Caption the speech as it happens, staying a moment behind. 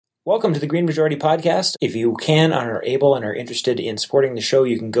Welcome to the Green Majority Podcast. If you can, are able, and are interested in supporting the show,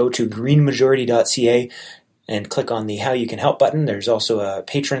 you can go to greenmajority.ca and click on the How You Can Help button. There's also a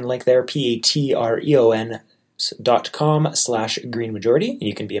Patreon link there, patreon.com/greenmajority, and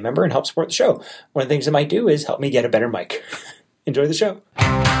you can be a member and help support the show. One of the things it might do is help me get a better mic. Enjoy the show.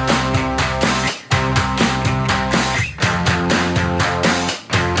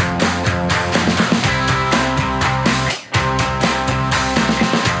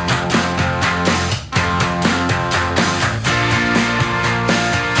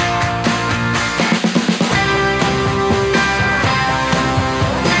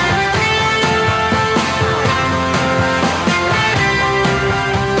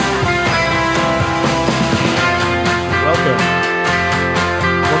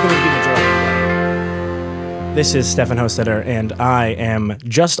 This is Stefan Hostetter, and I am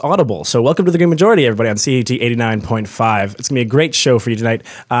just audible. So welcome to the Green Majority, everybody, on CAT 89.5. It's going to be a great show for you tonight.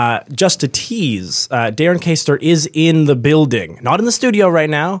 Just to tease, Darren Kaster is in the building. Not in the studio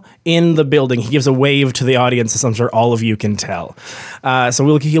right now, in the building. He gives a wave to the audience, as I'm sure all of you can tell.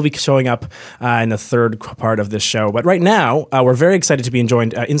 So he'll be showing up in the third part of this show. But right now, we're very excited to be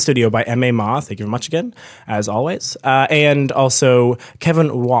joined in studio by M.A. Ma. Thank you very much again, as always. And also Kevin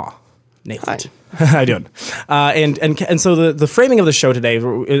Roy. Nathan. Hi. How you doing? And so the framing of the show today,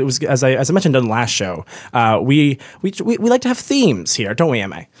 it was as I mentioned on the last show. We like to have themes here, don't we,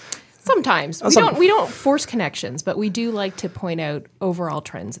 Emma? Sometimes we don't force connections, but we do like to point out overall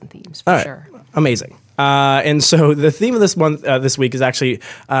trends and themes for sure. Amazing. And so the theme of this month, this week, is actually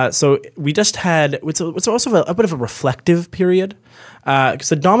so we just had it's also a bit of a reflective period. Because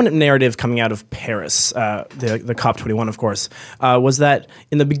the dominant narrative coming out of Paris, the COP21, of course, was that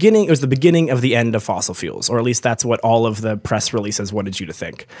in the beginning, it was the beginning of the end of fossil fuels, or at least that's what all of the press releases wanted you to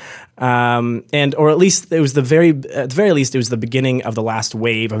think. Or at least it was at the very least, it was the beginning of the last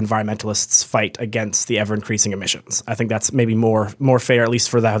wave of environmentalists' fight against the ever-increasing emissions. I think that's maybe more fair, at least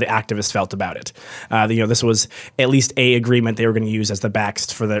for how the activists felt about it. This was at least a agreement they were going to use as the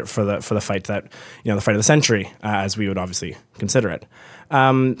backs for the fight that, the fight of the century, as we would obviously consider it.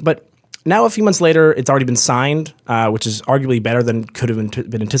 But now, a few months later, it's already been signed, which is arguably better than could have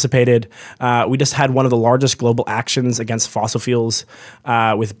been anticipated. We just had one of the largest global actions against fossil fuels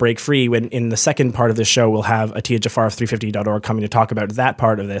with Break Free. When in the second part of this show, we'll have Atiya Jafar of 350.org coming to talk about that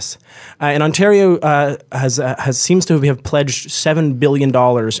part of this. And Ontario seems to have pledged $7 billion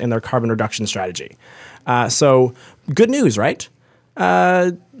in their carbon reduction strategy. So good news, right?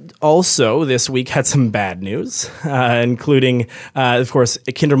 Also, this week had some bad news, including, of course,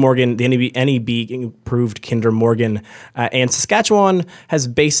 Kinder Morgan, the NEB approved Kinder Morgan, and Saskatchewan has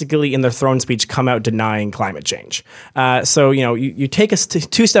basically, in their throne speech, come out denying climate change. So, you take us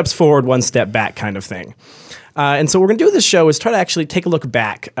two steps forward, one step back kind of thing. And so what we're going to do with this show is try to actually take a look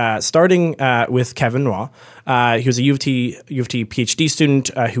back, starting with Kevin Roy. He was a U of T PhD student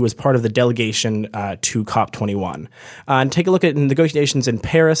who was part of the delegation to COP21. And take a look at negotiations in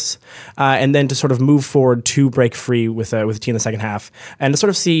Paris, and then to sort of move forward to Break Free with T in the second half, and to sort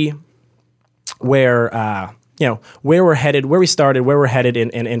of see where we're headed, where we started, where we're headed,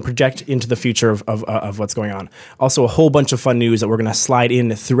 and project into the future of what's going on. Also, a whole bunch of fun news that we're going to slide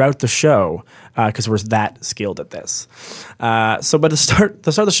in throughout the show because we're that skilled at this. But to start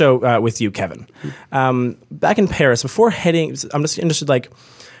the show with you, Kevin. Back in Paris, before heading, I'm just interested,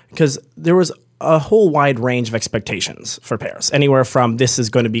 because there was a whole wide range of expectations for Paris, anywhere from this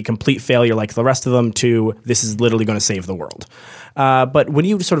is going to be complete failure like the rest of them to this is literally going to save the world. But when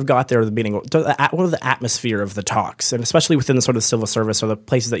you sort of got there at the beginning, what was the atmosphere of the talks, and especially within the sort of civil service or the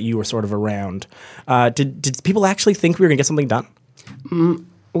places that you were sort of around, did people actually think we were going to get something done?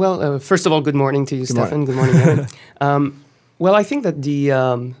 Well, first of all, good morning to you, Stefan. Good morning, Evan. Well, I think that the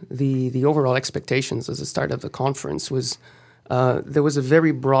overall expectations as the start of the conference was there was a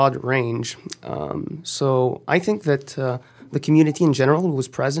very broad range. So I think that the community in general who was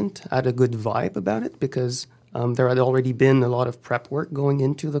present had a good vibe about it because there had already been a lot of prep work going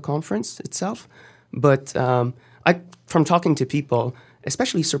into the conference itself. But from talking to people,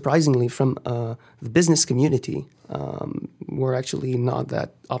 especially surprisingly from the business community, were actually not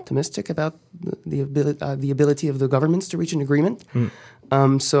that optimistic about the ability of the governments to reach an agreement.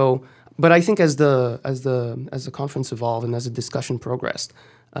 But I think as the conference evolved and as the discussion progressed,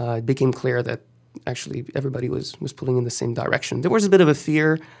 it became clear that actually everybody was pulling in the same direction. There was a bit of a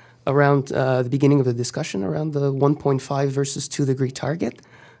fear around the beginning of the discussion around the 1.5 versus 2 degree target.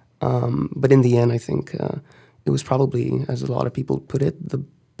 But in the end, I think it was probably, as a lot of people put it, the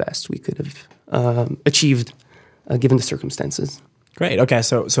best we could have achieved given the circumstances. Great. Okay,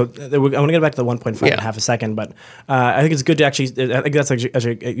 so I want to get back to the 1.5 in half a second, but I think it's good to actually. I think that's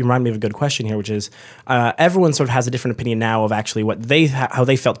actually you remind me of a good question here, which is everyone sort of has a different opinion now of actually what how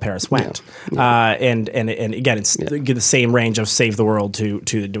they felt Paris went, and again, it's the same range of save the world to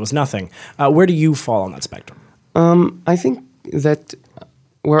it was nothing. Where do you fall on that spectrum? I think that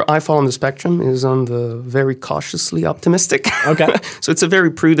where I fall on the spectrum is on the very cautiously optimistic. Okay, so it's a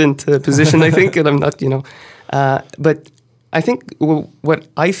very prudent position, I think, and I'm not, but. I think what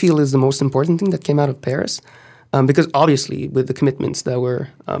I feel is the most important thing that came out of Paris, because obviously with the commitments that were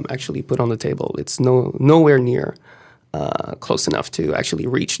actually put on the table, it's nowhere near close enough to actually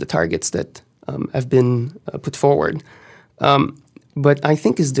reach the targets that have been put forward. But I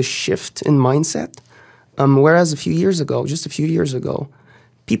think is the shift in mindset. Whereas just a few years ago,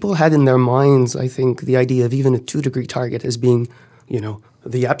 people had in their minds, I think, the idea of even a 2-degree target as being,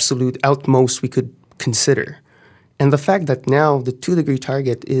 the absolute utmost we could consider. And the fact that now the 2-degree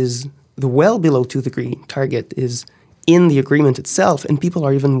target is the well below 2-degree target is in the agreement itself, and people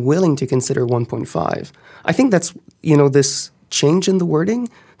are even willing to consider 1.5. I think that's, this change in the wording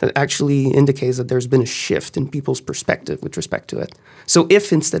that actually indicates that there's been a shift in people's perspective with respect to it. So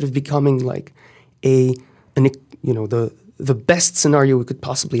if instead of becoming like the best scenario we could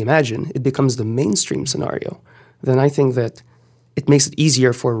possibly imagine, it becomes the mainstream scenario, then I think that it makes it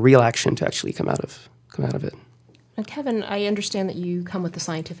easier for real action to actually come out of it. And Kevin, I understand that you come with a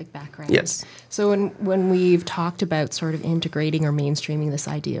scientific background. Yes. So when we've talked about sort of integrating or mainstreaming this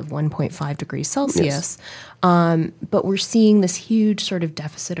idea of 1.5 degrees Celsius, but we're seeing this huge sort of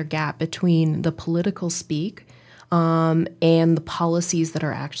deficit or gap between the political speak and the policies that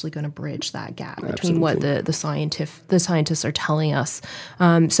are actually going to bridge that gap between what the scientists are telling us.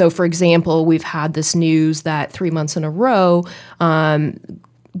 So, for example, we've had this news that 3 months in a row,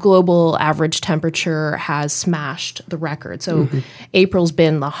 global average temperature has smashed the record. So April's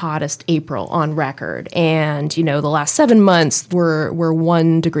been the hottest April on record. And, the last 7 months were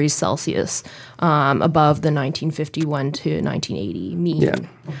 1 degree Celsius above the 1951 to 1980 mean.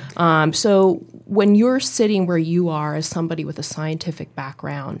 Yeah. So when you're sitting where you are as somebody with a scientific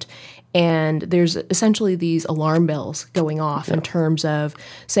background, and there's essentially these alarm bells going off in terms of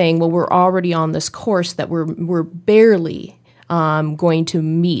saying, well, we're already on this course that we're barely going to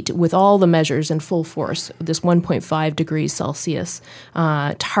meet with all the measures in full force, this 1.5 degrees Celsius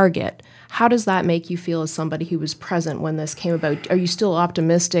target. How does that make you feel as somebody who was present when this came about? Are you still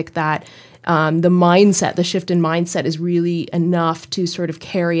optimistic that the shift in mindset is really enough to sort of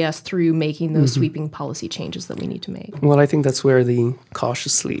carry us through making those sweeping policy changes that we need to make? Well, I think that's where the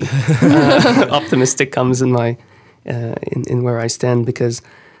cautiously optimistic comes in my in where I stand, because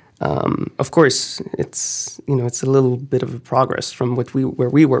of course, it's a little bit of a progress from where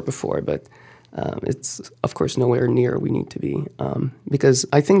we were before, but it's of course nowhere near we need to be, because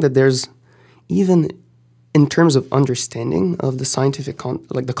I think that there's, even in terms of understanding of the scientific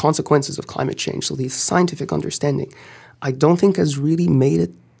the consequences of climate change, so the scientific understanding, I don't think has really made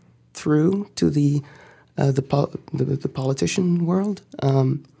it through to the politician world,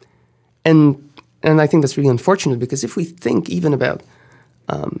 and I think that's really unfortunate, because if we think even about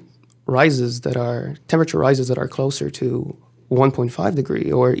temperature rises that are closer to 1.5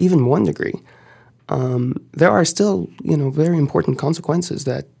 degree or even 1 degree, there are still, very important consequences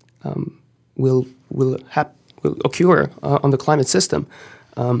that will occur on the climate system.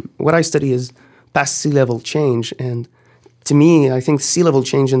 What I study is past sea level change, and to me, I think sea level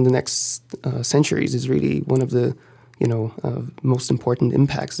change in the next centuries is really one of the, most important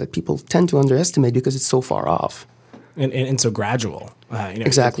impacts that people tend to underestimate because it's so far off. And so gradual.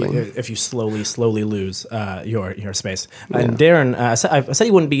 Exactly. If you slowly lose your space. And Darren, I said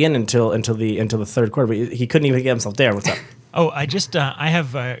he wouldn't be in until the third quarter, but he couldn't even get himself there. What's up? Oh, I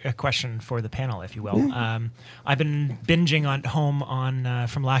have a question for the panel, if you will. I've been binging at home on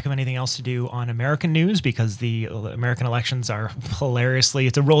from lack of anything else to do on American news, because the American elections are hilariously,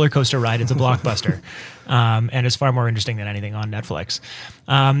 it's a roller coaster ride. It's a blockbuster, and it's far more interesting than anything on Netflix.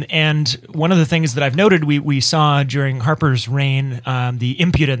 And one of the things that I've noted, we saw during Harper's reign, the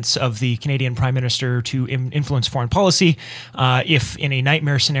impudence of the Canadian Prime Minister to influence foreign policy. If in a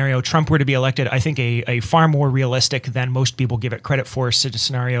nightmare scenario Trump were to be elected, I think a far more realistic than most people give it credit for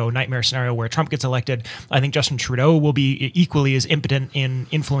nightmare scenario where Trump gets elected, I think Justin Trudeau will be equally as impotent in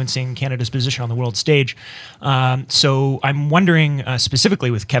influencing Canada's position on the world stage. So I'm wondering specifically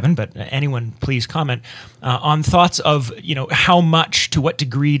with Kevin, but anyone please comment on thoughts of how much, to what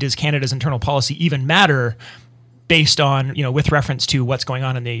degree does Canada's internal policy even matter based on, with reference to what's going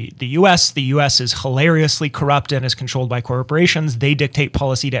on in the U.S. The U.S. is hilariously corrupt and is controlled by corporations. They dictate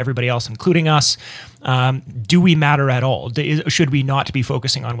policy to everybody else, including us. Do we matter at all? Should we not be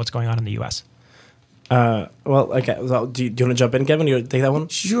focusing on what's going on in the U.S.? Okay. Well, do you want to jump in, Kevin? You take that one?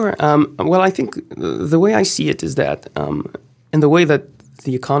 Sure. Well, I think the way I see it is that, in the way that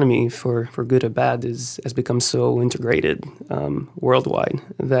the economy, for good or bad, has become so integrated worldwide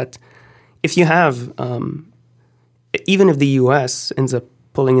that if you have, even if the U.S. ends up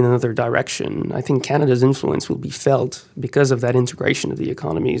pulling in another direction, I think Canada's influence will be felt because of that integration of the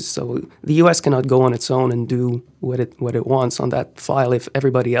economies. So the U.S. cannot go on its own and do what it wants on that file if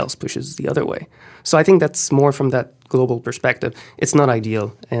everybody else pushes the other way. So I think that's more from that global perspective. It's not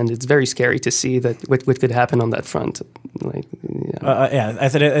ideal, and it's very scary to see that what could happen on that front. I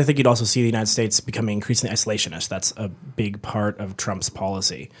think you'd also see the United States becoming increasingly isolationist. That's a big part of Trump's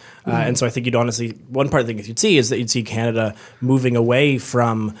policy. And so I think one part of the thing you'd see is that you'd see Canada moving away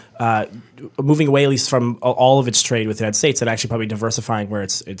at least from all of its trade with the United States and actually probably diversifying where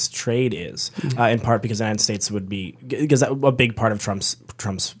its trade is, in part because the United States would be, because a big part of Trump's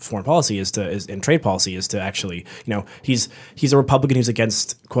foreign policy and trade policy is to actually, he's a Republican who's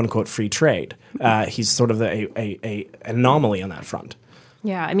against quote unquote free trade. He's sort of an anomaly on that front.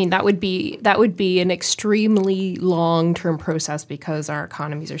 Yeah, I mean that would be an extremely long-term process because our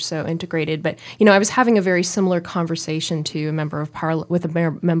economies are so integrated. But I was having a very similar conversation to a member of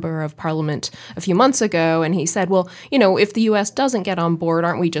parliament a few months ago, and he said, "Well, if the U.S. doesn't get on board,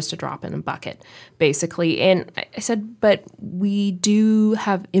 aren't we just a drop in a bucket, basically?" And I said, "But we do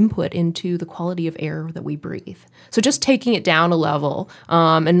have input into the quality of air that we breathe. So just taking it down a level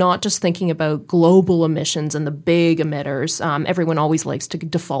and not just thinking about global emissions and the big emitters. Everyone always likes to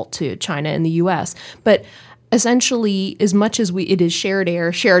default to China and the U.S. But essentially, as much as it is shared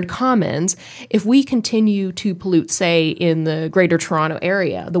air, shared commons, if we continue to pollute, say, in the Greater Toronto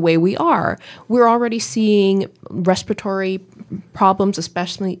area the way we are, we're already seeing respiratory problems,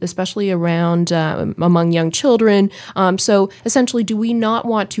 especially around among young children. So essentially, do we not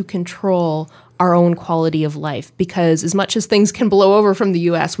want to control our own quality of life? Because as much as things can blow over from the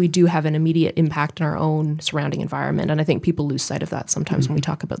U.S., we do have an immediate impact on our own surrounding environment. And I think people lose sight of that sometimes when we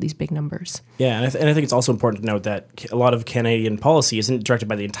talk about these big numbers. Yeah, and I think it's also important to note that a lot of Canadian policy isn't directed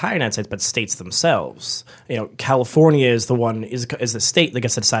by the entire United States, but states themselves. California is the state that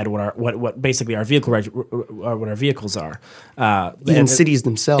gets to decide what basically our vehicles are. Even cities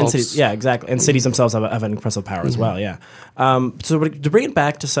themselves. Yeah, exactly. And cities themselves have an impressive power as well. Yeah. So to bring it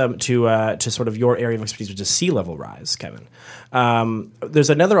back to sort of your area of expertise, which is sea level rise, Kevin. There's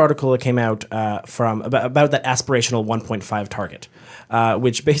another article that came out about that aspirational 1.5 target,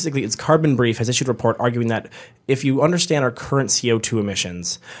 which basically its Carbon Brief has issued a report arguing that if you understand our current CO2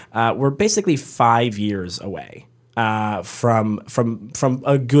 emissions, we're basically 5 years away from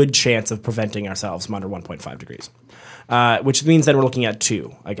a good chance of preventing ourselves from under 1.5 degrees. Which means then we're looking at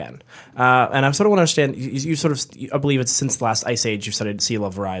 2 again. And I sort of want to understand, I believe it's since the last ice age you've studied sea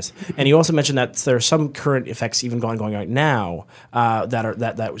level rise. And you also mentioned that there are some current effects even going right now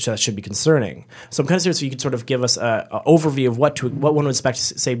that should be concerning. So I'm kind of curious if you could sort of give us an overview of what one would expect,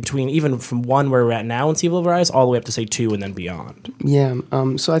 say, between even from 1 where we're at now in sea level rise all the way up to, say, 2 and then beyond. Yeah.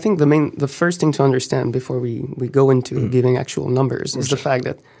 So I think the first thing to understand before we go into giving actual numbers is the fact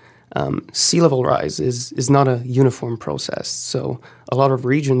that sea level rise is not a uniform process. So a lot of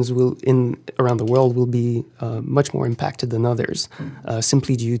regions around the world will be much more impacted than others,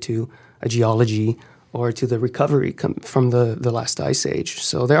 simply due to a geology or to the recovery from the last ice age.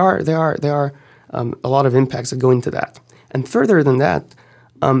 So there are a lot of impacts that go into that. And further than that,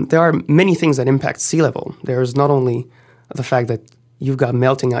 there are many things that impact sea level. There's not only the fact that you've got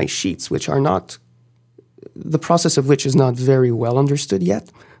melting ice sheets, which are not, the process of which is not very well understood yet.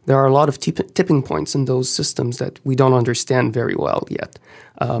 There are a lot of tipping points in those systems that we don't understand very well yet.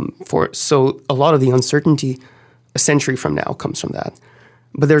 So a lot of the uncertainty a century from now comes from that.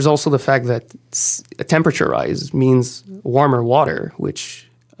 But there's also the fact that a temperature rise means warmer water, which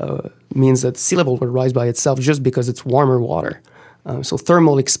means that sea level will rise by itself just because it's warmer water. So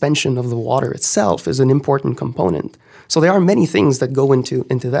thermal expansion of the water itself is an important component. So there are many things that go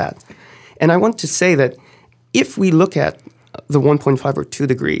into that. And I want to say that if we look at the 1.5 or 2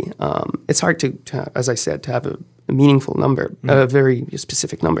 degree, it's hard to as I said, to have a meaningful number, a very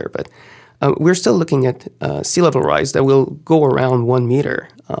specific number. But we're still looking at sea level rise that will go around 1 meter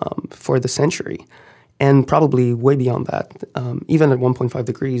for the century, and probably way beyond that. Even at 1.5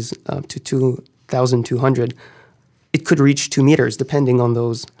 degrees to 2,200, it could reach 2 meters, depending on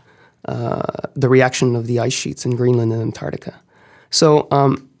the reaction of the ice sheets in Greenland and Antarctica. So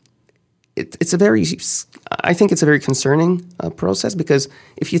it's a very, I think it's a very concerning process, because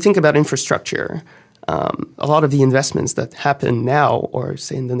if you think about infrastructure, a lot of the investments that happen now, or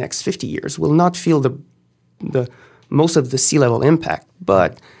say in the next 50 years, will not feel the most of the sea level impact,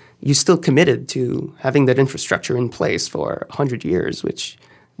 but you're still committed to having that infrastructure in place for 100 years, which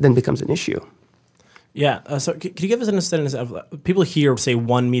then becomes an issue. Yeah. So could you give us an understanding of, people hear, say,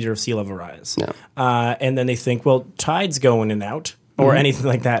 1 meter of sea level rise, and then they think, well, tide's going in and out, or anything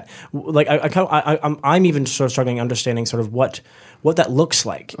like that. Like I'm even sort of struggling understanding sort of what that looks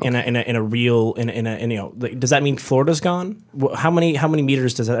like in a real like, does that mean Florida's gone? How many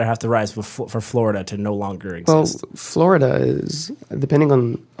meters does that have to rise for Florida to no longer exist? Well, Florida is, depending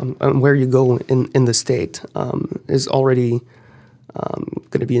on where you go in the state, is already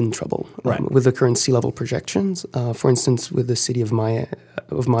going to be in trouble with the current sea level projections. For instance, with the city of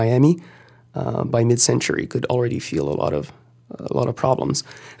Miami, by mid-century, could already feel a lot of problems.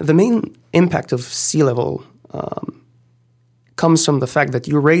 The main impact of sea level comes from the fact that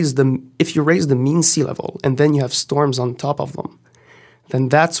if you raise the mean sea level and then you have storms on top of them, then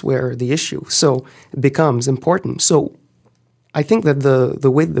that's where the issue becomes important. So I think that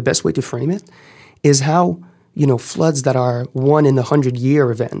the best way to frame it is how, floods that are 1 in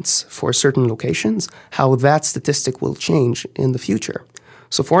 100-year events for certain locations, how that statistic will change in the future.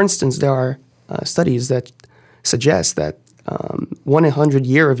 So, for instance, there are studies that suggest that 1 in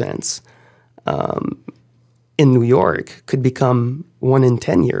 100-year events in New York could become 1 in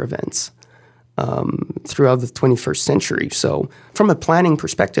 10-year events throughout the 21st century. So, from a planning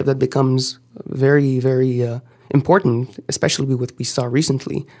perspective, that becomes very, very important, especially with what we saw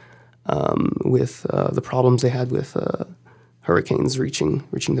recently. With the problems they had with hurricanes reaching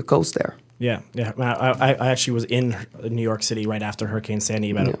the coast there. Yeah. I actually was in New York City right after Hurricane Sandy,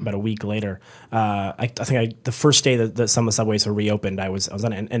 about a week later. I think the first day that some of the subways were reopened, I was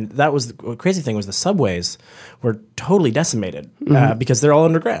on it, and that was the crazy thing was the subways were totally decimated because they're all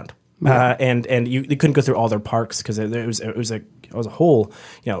underground. And they couldn't go through all their parks because it was a whole,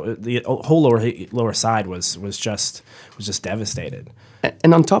 the whole lower side was just devastated.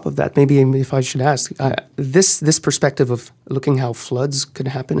 And on top of that, maybe if I should ask, this perspective of looking how floods could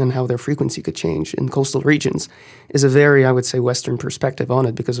happen and how their frequency could change in coastal regions is a very, I would say, Western perspective on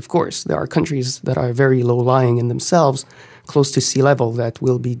it, because of course there are countries that are very low-lying in themselves, close to sea level, that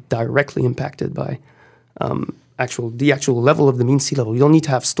will be directly impacted by the actual level of the mean sea level. You don't need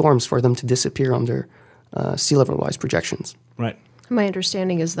to have storms for them to disappear under sea level-wise projections. Right. My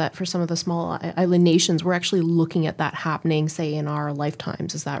understanding is that for some of the small island nations, we're actually looking at that happening, say, in our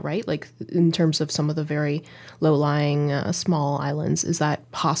lifetimes. Is that right? Like in terms of some of the very low-lying small islands, is that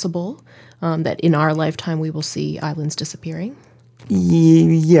possible that in our lifetime we will see islands disappearing?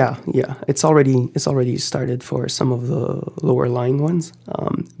 Yeah. It's already started for some of the lower-lying ones.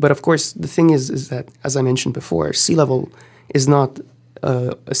 But of course, the thing is that, as I mentioned before, sea level is not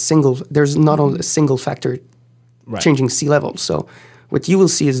there's not only a single factor changing sea level. So what you will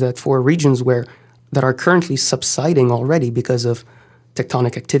see is that for regions that are currently subsiding already because of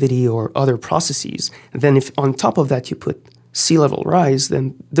tectonic activity or other processes, then if on top of that you put sea level rise,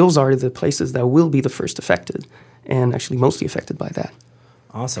 then those are the places that will be the first affected, and actually mostly affected by that.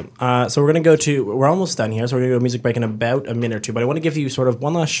 Awesome. So we're almost done here, so we're going to go to music break in about a minute or two, but I want to give you sort of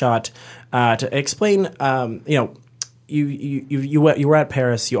one last shot to explain, You were at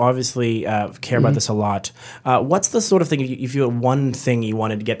Paris. You obviously care about this a lot. What's the sort of thing, if you had one thing you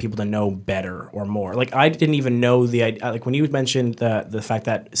wanted to get people to know better or more? Like, I didn't even know the idea. Like, when you mentioned the fact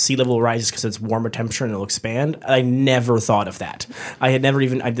that sea level rises because it's warmer temperature and it'll expand, I never thought of that. I had never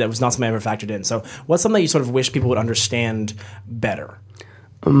even, that was not something I ever factored in. So what's something that you sort of wish people would understand better?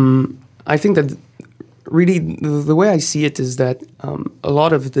 I think that really the way I see it is that a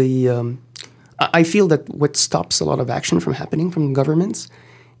lot of the... I feel that what stops a lot of action from happening from governments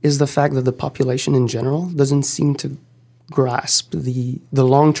is the fact that the population in general doesn't seem to grasp the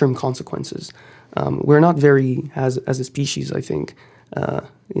long-term consequences. We're not very, as a species, I think,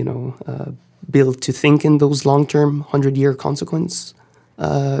 built to think in those long-term 100-year consequence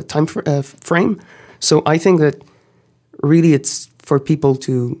time frame. So I think that really it's for people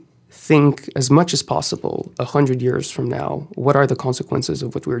to think as much as possible 100 years from now, what are the consequences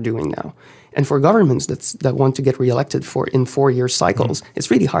of what we're doing now? And for governments that want to get reelected in 4-year cycles, it's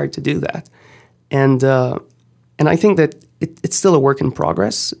really hard to do that. And I think that it's still a work in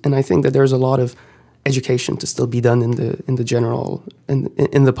progress. And I think that there's a lot of education to still be done in the general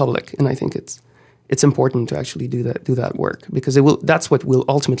in the public. And I think it's important to actually do that work, because that's what will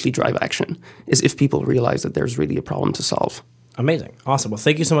ultimately drive action, is if people realize that there's really a problem to solve. Amazing. Awesome. Well,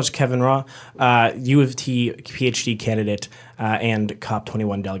 thank you so much, Kevin Raw, U of T PhD candidate and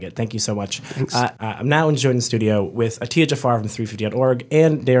COP21 delegate. Thank you so much. I'm now joined in the studio with Atiya Jafar from 350.org,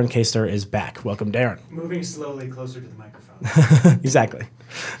 and Darren Kaster is back. Welcome, Darren. Moving slowly closer to the microphone. Exactly.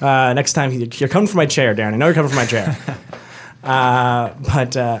 Next time, you're coming from my chair, Darren. I know you're coming from my chair.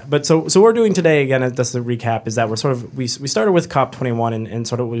 But so we're doing today again. Just the recap is that we started with COP21 and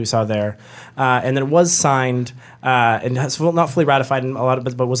sort of what we saw there, and then it was signed and has not fully ratified in a lot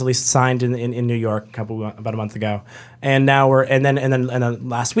of but was at least signed in New York about a month ago, and now and then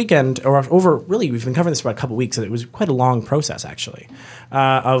last weekend or over really we've been covering this for about a couple of weeks. So it was quite a long process actually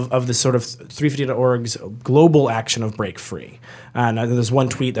of this sort of 350.org's global action of break free. And there's one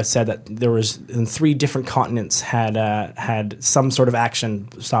tweet that said that there was in 3 different continents had some sort of action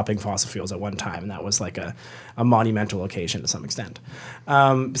stopping fossil fuels at one time, and that was like a monumental occasion to some extent.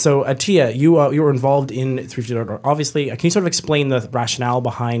 So Atiya, you were involved in 350.org. Obviously, can you sort of explain the rationale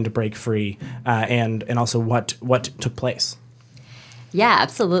behind break free and also what took place? Yeah,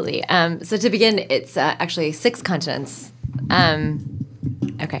 absolutely. So to begin, it's actually 6 continents.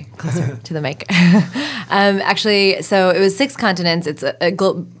 Okay, closer to the mic. Actually, so it was 6 continents. It's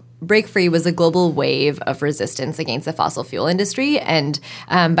Break Free was a global wave of resistance against the fossil fuel industry. And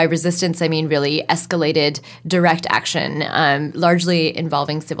by resistance, I mean really escalated direct action, largely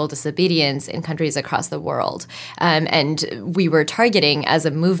involving civil disobedience in countries across the world. And we were targeting, as a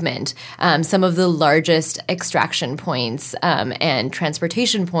movement, some of the largest extraction points and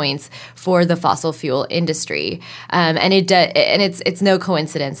transportation points for the fossil fuel industry. And it's no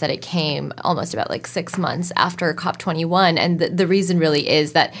coincidence that it came almost about like 6 months after COP21. And the reason really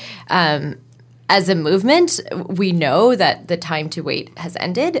is that as a movement, we know that the time to wait has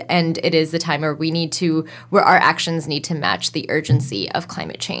ended, and it is the time where our actions need to match the urgency of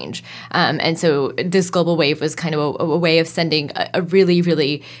climate change. And so this global wave was kind of a way of sending a really,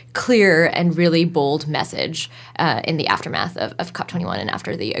 really clear and really bold message in the aftermath of COP21 and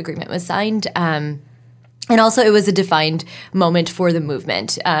after the agreement was signed. And also, it was a defined moment for the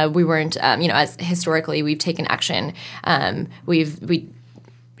movement. We weren't, as historically we've taken action. We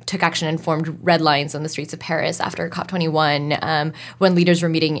took action and formed red lines on the streets of Paris after COP21. When leaders were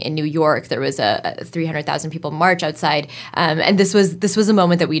meeting in New York, there was a 300,000 people march outside, and this was a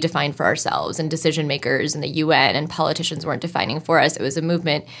moment that we defined for ourselves. And decision makers in the UN and politicians weren't defining for us. It was a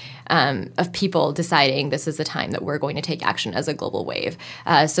movement of people deciding this is the time that we're going to take action as a global wave.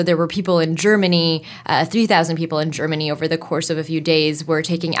 So there were people in Germany, 3,000 people in Germany over the course of a few days were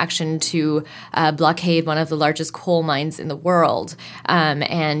taking action to blockade one of the largest coal mines in the world.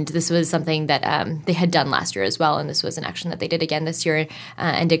 And this was something that they had done last year as well, and this was an action that they did again this year in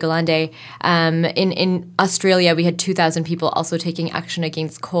Degelande. In Australia, we had 2,000 people also taking action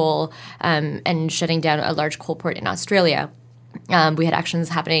against coal and shutting down a large coal port in Australia. We had actions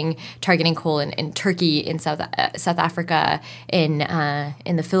happening targeting coal in Turkey, in South Africa, in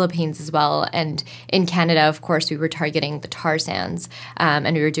the Philippines as well, and in Canada. Of course, we were targeting the tar sands,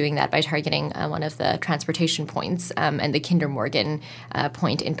 and we were doing that by targeting one of the transportation points, and the Kinder Morgan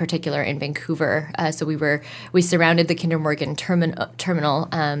point in particular in Vancouver. So we surrounded the Kinder Morgan terminal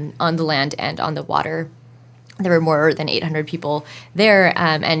on the land and on the water. There were more than 800 people there,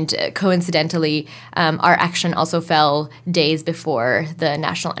 and coincidentally, our action also fell days before the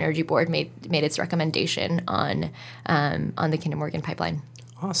National Energy Board made its recommendation on the Kinder Morgan pipeline.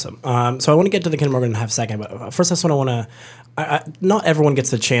 Awesome. So I want to get to the Kinder Morgan in half a second, but first I want to not everyone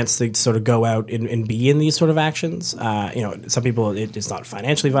gets the chance to sort of go out and be in these sort of actions. Some people, it's not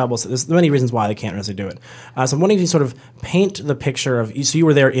financially viable, so there's many reasons why they can't really do it. So I'm wondering if you sort of paint the picture of, so you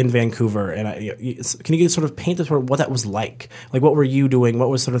were there in Vancouver, and can you sort of paint the sort of what that was like? Like, what were you doing? What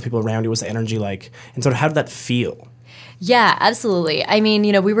was sort of people around you? What was the energy like? And sort of how did that feel? Yeah, absolutely. I mean,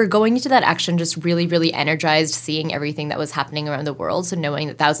 we were going into that action just really, really energized, seeing everything that was happening around the world. So knowing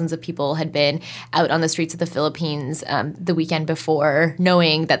that thousands of people had been out on the streets of the Philippines the weekend before,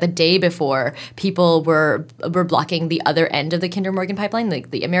 knowing that the day before people were blocking the other end of the Kinder Morgan pipeline, like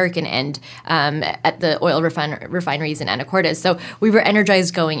the American end, at the oil refineries in Anacortes. So we were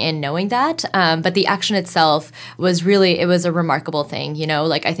energized going in knowing that. But the action itself was it was a remarkable thing.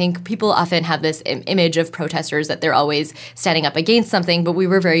 Like I think people often have this image of protesters that they're always standing up against something, but we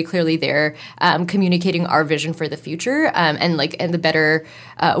were very clearly there communicating our vision for the future and the better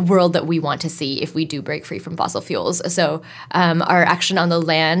world that we want to see if we do break free from fossil fuels. So our action on the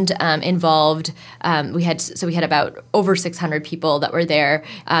land involved we had about over 600 people that were there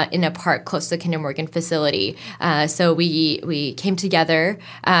in a park close to the Kinder Morgan facility. So we came together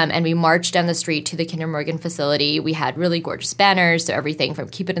and we marched down the street to the Kinder Morgan facility. We had really gorgeous banners, so everything from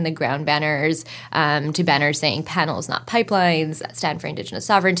Keep It in the Ground banners to banners saying panel Tunnels, Not Pipelines, Stand for Indigenous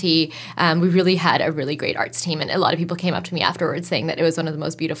Sovereignty. We really had a really great arts team, and a lot of people came up to me afterwards saying that it was one of the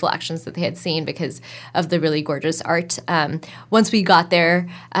most beautiful actions that they had seen because of the really gorgeous art. Once we got there,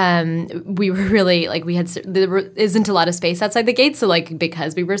 we were really there isn't a lot of space outside the gates, so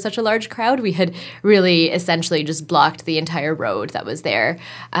because we were such a large crowd, we had really essentially just blocked the entire road that was there.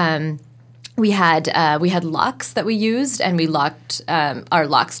 We had locks that we used, and we locked our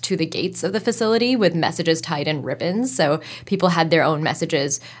locks to the gates of the facility with messages tied in ribbons. So people had their own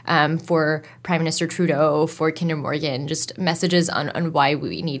messages for Prime Minister Trudeau, for Kinder Morgan, just messages on why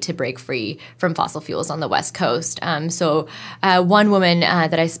we need to break free from fossil fuels on the West Coast. So one woman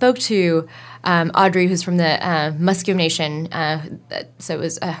that I spoke to, Audrey, who's from the Musqueam Nation, so it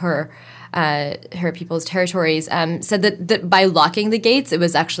was her people's territories, said that by locking the gates, it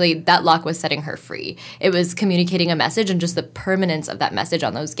was actually that lock was setting her free. It was communicating a message, and just the permanence of that message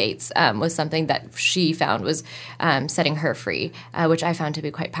on those gates was something that she found was setting her free, which I found to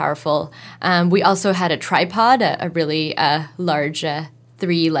be quite powerful. We also had a tripod, a really large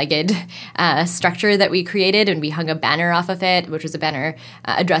three-legged structure that we created, and we hung a banner off of it, which was a banner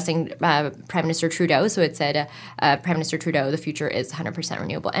addressing Prime Minister Trudeau. So it said, "Prime Minister Trudeau, the future is 100%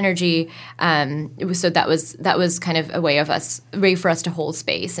 renewable energy." That was kind of a way for us to hold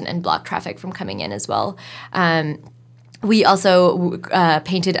space and block traffic from coming in as well. We also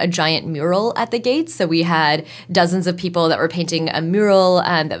painted a giant mural at the gates. So we had dozens of people that were painting a mural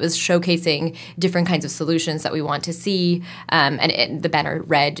that was showcasing different kinds of solutions that we want to see. And the banner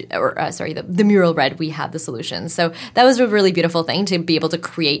read, the mural read, "We have the solutions." So that was a really beautiful thing to be able to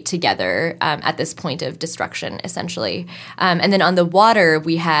create together at this point of destruction, essentially. And then on the water,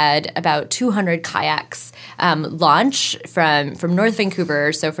 we had about 200 kayaks launch from North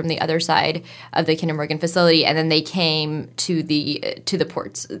Vancouver, so from the other side of the Kinder Morgan facility, and then they came to the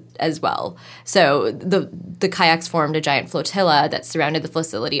ports as well. So the kayaks formed a giant flotilla that surrounded the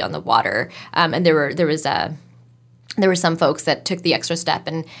facility on the water, and there were some folks that took the extra step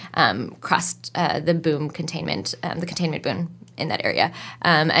and crossed the containment boom in that area.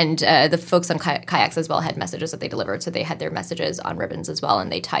 And the folks on kayaks as well had messages that they delivered. So they had their messages on ribbons as well,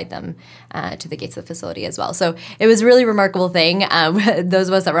 and they tied them to the gates of the facility as well. So it was a really remarkable thing. Those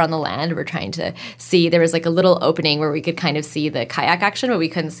of us that were on the land were trying to see. There was a little opening where we could kind of see the kayak action, but we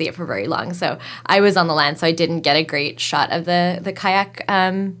couldn't see it for very long. So I was on the land, so I didn't get a great shot of the kayak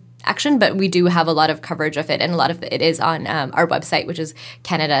action, but we do have a lot of coverage of it, and a lot of it is on our website, which is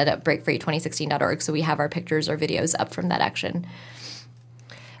canada.breakfree2016.org. So we have our pictures or videos up from that action.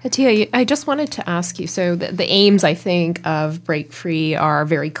 Attiya, I just wanted to ask you, so the aims, I think, of Break Free are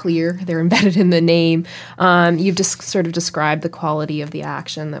very clear. They're embedded in the name. You've just sort of described the quality of the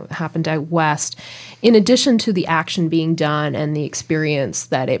action that happened out west. In addition to the action being done and the experience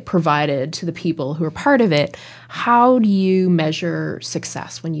that it provided to the people who are part of it, how do you measure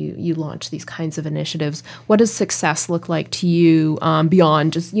success when you launch these kinds of initiatives? What does success look like to you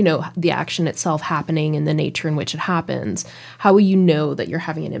beyond just, the action itself happening and the nature in which it happens? How will you know that you're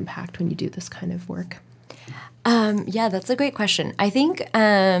having an impact when you do this kind of work? Yeah, that's a great question. I think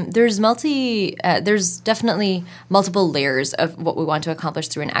there's definitely multiple layers of what we want to accomplish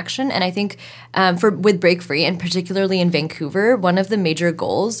through an action. And I think with Break Free, and particularly in Vancouver, one of the major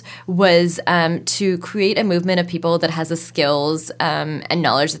goals was to create a movement of people that has the skills and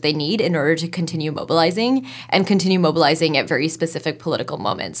knowledge that they need in order to continue mobilizing at very specific political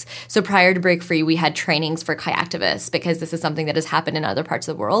moments. So prior to Break Free, we had trainings for kayaktivists because this is something that has happened in other parts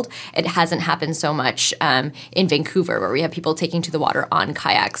of the world. It hasn't happened so much in Vancouver, where we have people taking to the water on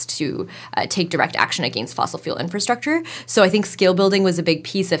kayaks to take direct action against fossil fuel infrastructure. So I think skill building was a big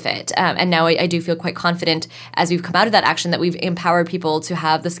piece of it. And now I do feel quite confident as we've come out of that action that we've empowered people to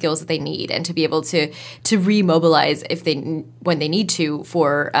have the skills that they need and to be able to remobilize when they need to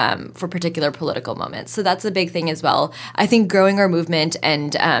for particular political moments. So that's a big thing as well. I think growing our movement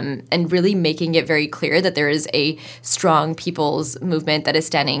and really making it very clear that there is a strong people's movement that is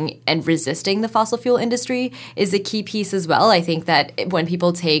standing and resisting the fossil fuel industry is a key piece as well. I think that when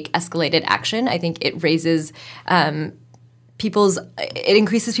people take escalated action, I think it raises it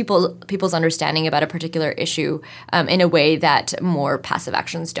increases people's understanding about a particular issue in a way that more passive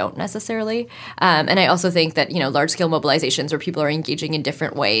actions don't necessarily. And I also think that large scale mobilizations where people are engaging in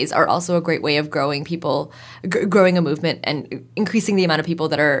different ways are also a great way of growing a movement and increasing the amount of people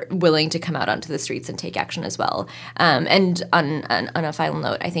that are willing to come out onto the streets and take action as well. And on a final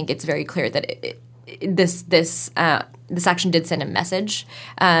note, I think it's very clear that this action did send a message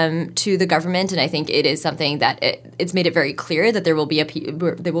to the government, and I think it is something that it's made it very clear that there will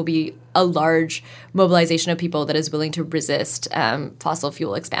be a large mobilization of people that is willing to resist fossil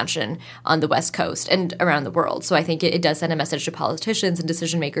fuel expansion on the West Coast and around the world. So I think it does send a message to politicians and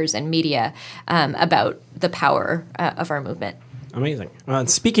decision makers and media about the power of our movement. Amazing.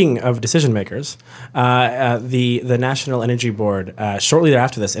 Speaking of decision makers, the National Energy Board, shortly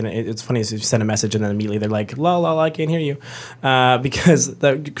thereafter this, and it's funny, you send a message and then immediately they're like, la, la, la, I can't hear you. Because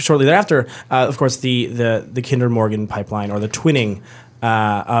shortly thereafter, of course, the Kinder Morgan pipeline, or the twinning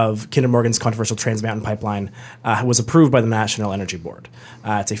of Kinder Morgan's controversial Trans Mountain pipeline was approved by the National Energy Board.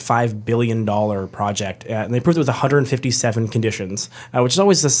 It's a $5 billion project, and they approved it with 157 conditions, which is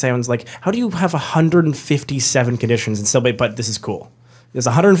always just sounds like, how do you have 157 conditions and still, but this is cool. There's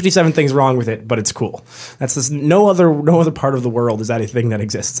 157 things wrong with it, but it's cool. That's just no other part of the world is that a thing that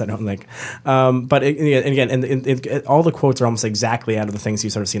exists, I don't think. But all the quotes are almost exactly out of the things you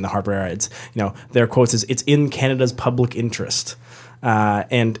sort of see in the Harper era. It's, their quotes is, it's in Canada's public interest.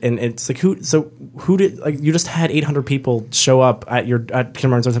 And it's like, who did, like, you just had 800 people show up at Kinder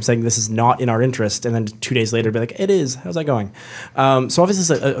Morgan's website saying this is not in our interest, and then 2 days later be like, it is. How's that going? So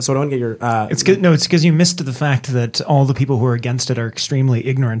obviously, so I want to get your. It's good. No, it's because you missed the fact that all the people who are against it are extremely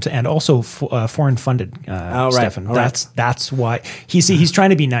ignorant and also foreign funded. Stefan. Right. That's why he's trying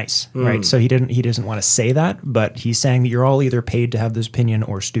to be nice, right? So he doesn't want to say that, but he's saying that you're all either paid to have this opinion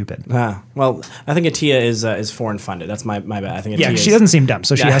or stupid. Well, I think Atia is foreign funded. That's my bad. I think Atia she doesn't seem dumb,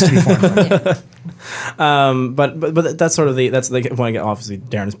 so she has to be foreign. But that's sort of obviously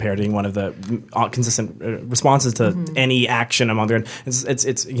Darren is parodying one of the consistent responses to any action among the.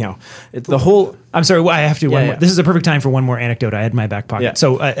 It's the whole. I'm sorry, I have to. One more. This is a perfect time for one more anecdote I had in my back pocket. Yeah.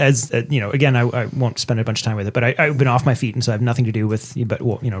 So again, I won't spend a bunch of time with it, but I've been off my feet, and so I have nothing to do with. But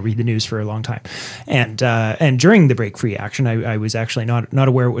read the news for a long time, and during the Break Free action, I was actually not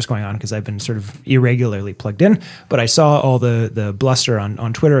aware what was going on because I've been sort of irregularly plugged in, but I saw all the bluster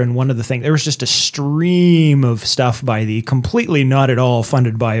on Twitter, and one of the things, there was just a stream of stuff by the completely not at all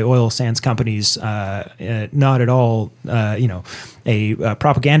funded by oil sands companies, not at all, a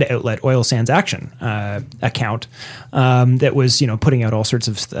propaganda outlet, Oil Sands Action account that was putting out all sorts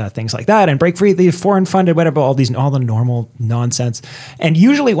of things like that, and Break Free, the foreign funded, whatever, all the normal nonsense. And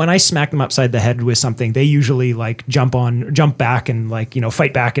usually when I smack them upside the head with something, they usually like jump back and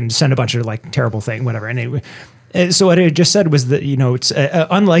fight back and send a bunch of like terrible thing, whatever. And so what I just said was that, it's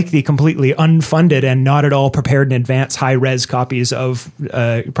unlike the completely unfunded and not at all prepared in advance high-res copies of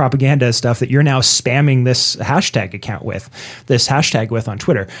propaganda stuff that you're now spamming this hashtag with on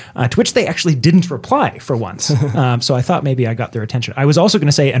Twitter, to which they actually didn't reply for once. So I thought maybe I got their attention. I was also going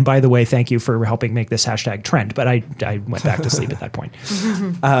to say, and by the way, thank you for helping make this hashtag trend, but I went back to sleep at that point.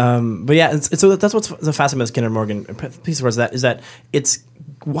 But yeah, so that's what's the fascinating about this Kinder Morgan piece of is that it's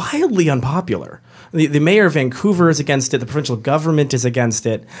wildly unpopular. The mayor of Vancouver is against it. The provincial government is against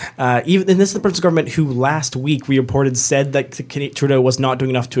it. Even and this is the provincial government who last week we reported said that Trudeau was not doing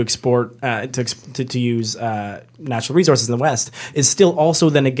enough to export to use natural resources in the West, is still also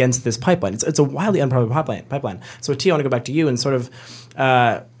then against this pipeline. It's a wildly unpopular pipeline. So Tia, I want to go back to you and sort of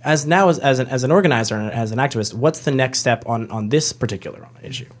as an organizer and as an activist, what's the next step on this particular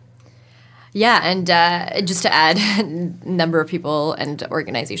issue? Yeah, and just to add, a number of people and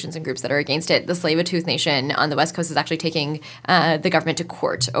organizations and groups that are against it, the Tsleil-Waututh Nation on the West Coast is actually taking the government to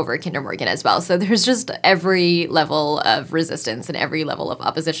court over Kinder Morgan as well. So there's just every level of resistance and every level of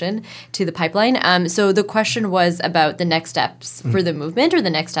opposition to the pipeline. So the question was about the next steps for the movement or the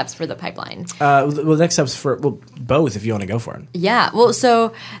next steps for the pipeline? The next steps for both, if you want to go for it. Yeah, well,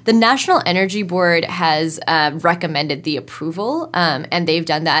 so the National Energy Board has recommended the approval, and they've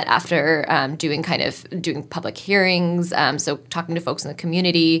done that after doing public hearings, so talking to folks in the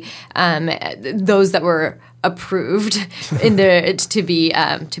community, those that were approved to be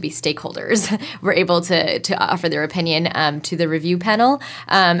stakeholders were able to offer their opinion to the review panel,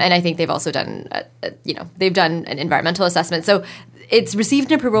 and I think they've also done they've done an environmental assessment. So it's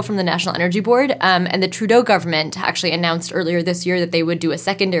received an approval from the National Energy Board, and the Trudeau government actually announced earlier this year that they would do a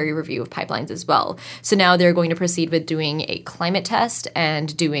secondary review of pipelines as well. So now they're going to proceed with doing a climate test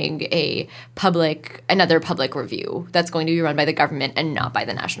and doing another public review that's going to be run by the government and not by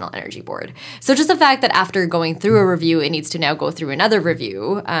the National Energy Board. So just the fact that after going through a review, it needs to now go through another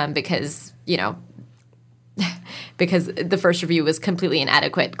review because the first review was completely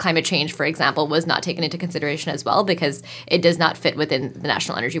inadequate. Climate change, for example, was not taken into consideration as well because it does not fit within the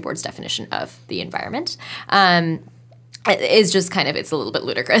National Energy Board's definition of the environment. is just kind of, it's a little bit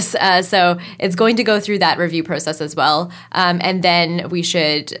ludicrous. So it's going to go through that review process as well. And then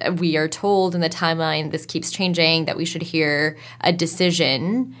we are told in the timeline, this keeps changing, that we should hear a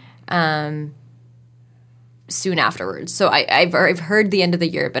decision soon afterwards. So I've heard the end of the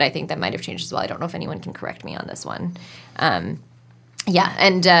year, but I think that might have changed as well. I don't know if anyone can correct me on this one. And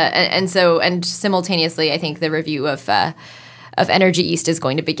simultaneously, I think the review of Energy East is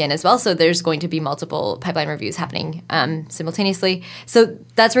going to begin as well. So there's going to be multiple pipeline reviews happening simultaneously. So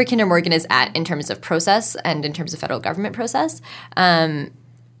that's where Kinder Morgan is at in terms of process and in terms of federal government process.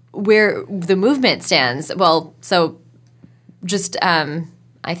 Where the movement stands, well, so just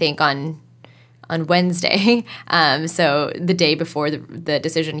I think on Wednesday, so the day before the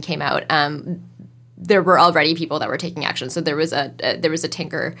decision came out, there were already people that were taking action. So there was a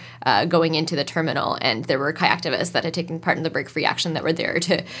tanker going into the terminal, and there were activists that had taken part in the break free action that were there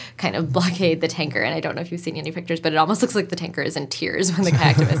to kind of blockade the tanker. And I don't know if you've seen any pictures, but it almost looks like the tanker is in tears when the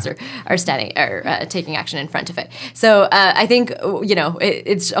activists are taking action in front of it. So I think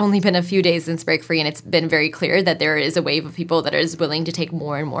it's only been a few days since break free, and it's been very clear that there is a wave of people that is willing to take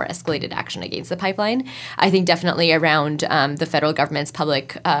more and more escalated action against the pipeline. I think definitely around the federal government's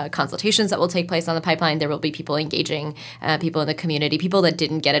public consultations that will take place on the pipeline, there will be people engaging, people in the community, people that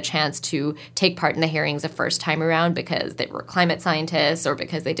didn't get a chance to take part in the hearings the first time around because they were climate scientists or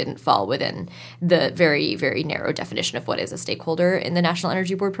because they didn't fall within the very, very narrow definition of what is a stakeholder in the National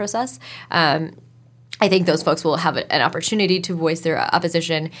Energy Board process. I think those folks will have an opportunity to voice their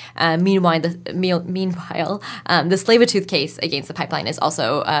opposition. Meanwhile, the Tsleil-Waututh case against the pipeline is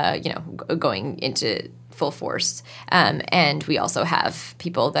also, going into full force. And we also have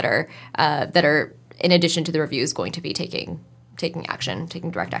people that are in addition to the reviews, going to be taking direct action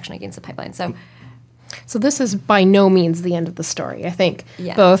against the pipeline. So this is by no means the end of the story, I think,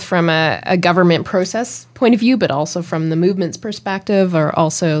 both from a government process point of view, but also from the movement's perspective, or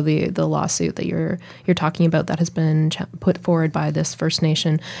also the lawsuit that you're talking about that has been put forward by this First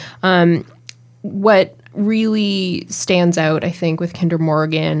Nation. What really stands out, I think, with Kinder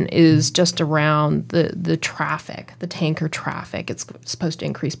Morgan is just around the traffic, the tanker traffic. It's supposed to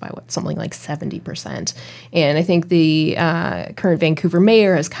increase by something like 70%. And I think the current Vancouver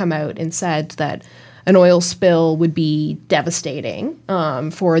mayor has come out and said that an oil spill would be devastating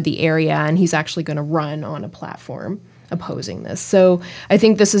for the area, and he's actually going to run on a platform opposing this. So I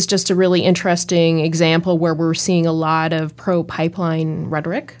think this is just a really interesting example where we're seeing a lot of pro-pipeline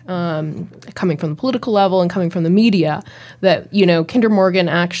rhetoric coming from the political level and coming from the media, that, Kinder Morgan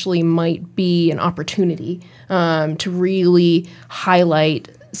actually might be an opportunity to really highlight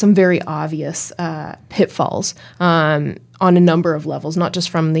some very obvious pitfalls on a number of levels, not just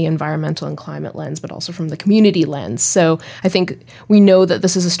from the environmental and climate lens, but also from the community lens. So I think we know that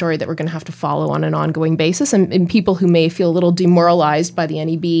this is a story that we're going to have to follow on an ongoing basis, and people who may feel a little demoralized by the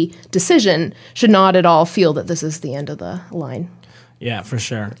NEB decision should not at all feel that this is the end of the line. Yeah, for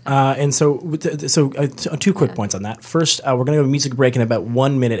sure. And so two quick points on that. First, we're going to have a music break in about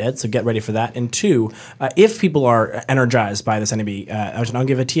 1 minute, Ed, so get ready for that. And two, if people are energized by this NEB, I'll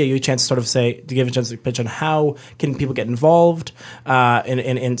give you a chance to sort of give a chance to pitch on how can people get involved with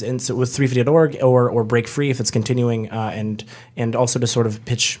 350.org or Break Free if it's continuing, and also to sort of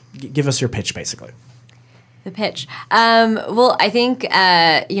give us your pitch, basically. The pitch. Well, I think,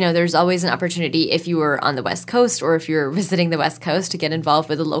 there's always an opportunity if you were on the West Coast or if you're visiting the West Coast to get involved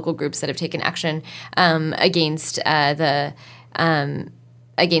with the local groups that have taken action against the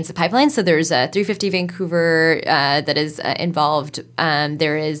pipeline. So there's 350 Vancouver that is involved.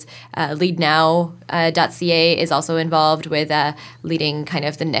 There is leadnow.ca is also involved with leading kind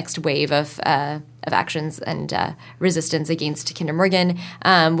of the next wave of actions and resistance against Kinder Morgan.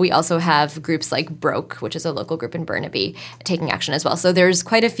 We also have groups like Broke, which is a local group in Burnaby, taking action as well. So there's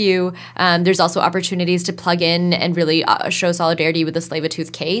quite a few. There's also opportunities to plug in and really show solidarity with the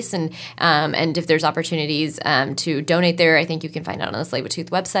Tsleil-Waututh case. And if there's opportunities to donate there, I think you can find out on the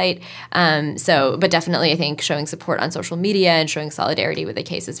Tsleil-Waututh website. But definitely I think showing support on social media and showing solidarity with the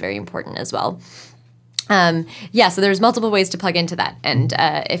case is very important as well. So there's multiple ways to plug into that. And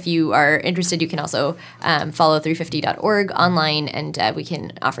if you are interested, you can also follow 350.org online, and we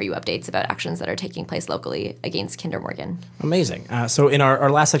can offer you updates about actions that are taking place locally against Kinder Morgan. Amazing. So in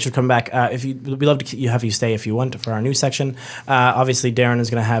our last section, come back. We'd love to have you stay if you want for our new section. Obviously, Darren is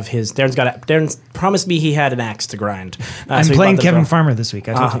going to have Darren's promised me he had an axe to grind. I'm playing Kevin Farmer this week.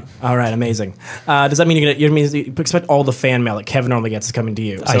 I told you. All right, amazing. Does that mean you expect all the fan mail that Kevin normally gets is coming to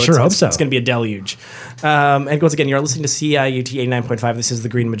you? I sure hope so. It's going to be a deluge. And once again, you're listening to CIUT 89.5. This is The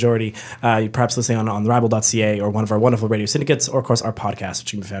Green Majority. You're perhaps listening on theRibel.ca or one of our wonderful radio syndicates, or, of course, our podcast,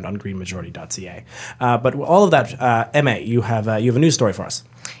 which you can find on greenmajority.ca. But all of that, Emma, you have a news story for us.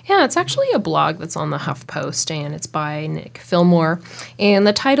 Yeah, it's actually a blog that's on the HuffPost, and it's by Nick Fillmore. And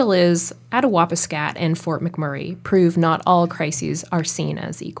the title is Attawapiskat and Fort McMurray Prove Not All Crises Are Seen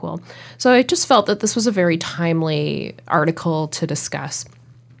as Equal. So I just felt that this was a very timely article to discuss.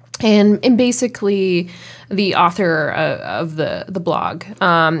 And basically, the author of the blog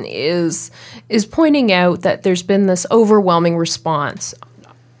is pointing out that there's been this overwhelming response,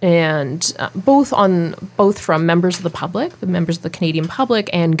 and both from members of the public, the members of the Canadian public,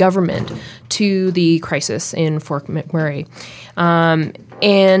 and government to the crisis in Fort McMurray.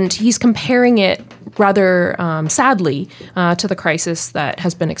 And he's comparing it rather sadly to the crisis that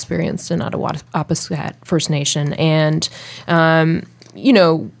has been experienced in Attawapiskat First Nation, and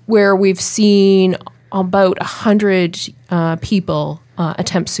where we've seen about 100 people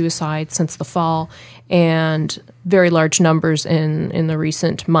attempt suicide since the fall, and very large numbers in the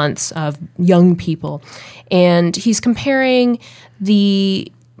recent months of young people. And he's comparing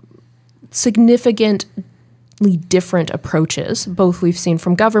the significantly different approaches, both we've seen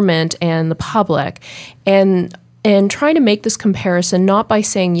from government and the public, and trying to make this comparison not by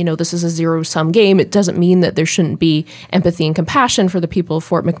saying, this is a zero-sum game. It doesn't mean that there shouldn't be empathy and compassion for the people of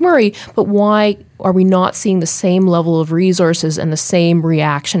Fort McMurray, but why are we not seeing the same level of resources and the same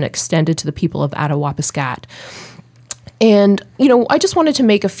reaction extended to the people of Attawapiskat? And, I just wanted to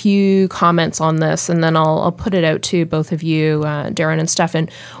make a few comments on this, and then I'll put it out to both of you, Darren and Stefan.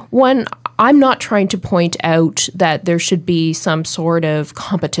 One, I'm not trying to point out that there should be some sort of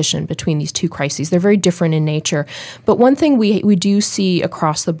competition between these two crises. They're very different in nature. But one thing we do see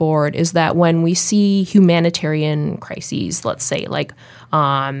across the board is that when we see humanitarian crises, let's say like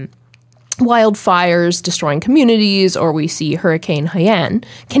wildfires destroying communities, or we see Hurricane Haiyan,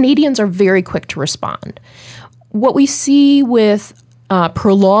 Canadians are very quick to respond. What we see with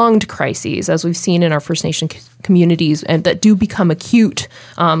prolonged crises, as we've seen in our First Nation communities, and that do become acute,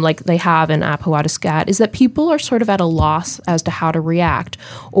 like they have in Attawapiskat, is that people are sort of at a loss as to how to react,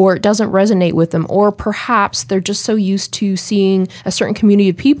 or it doesn't resonate with them, or perhaps they're just so used to seeing a certain community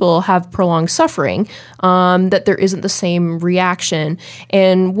of people have prolonged suffering that there isn't the same reaction.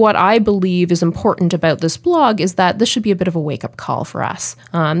 And what I believe is important about this blog is that this should be a bit of a wake-up call for us.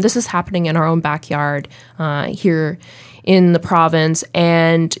 This is happening in our own backyard here in the province,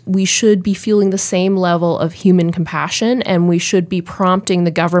 and we should be feeling the same level of human compassion, and we should be prompting the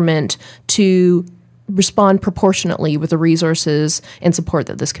government to respond proportionately with the resources and support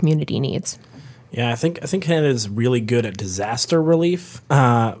that this community needs. Yeah, I think Canada is really good at disaster relief,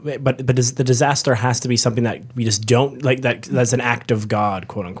 but the disaster has to be something that we just don't like. That's an act of God,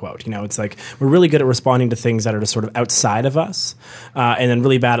 quote unquote. It's like we're really good at responding to things that are just sort of outside of us, and then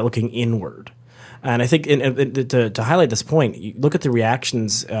really bad at looking inward. And I think to highlight this point, you look at the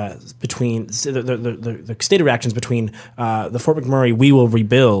reactions between the stated reactions between the Fort McMurray "We Will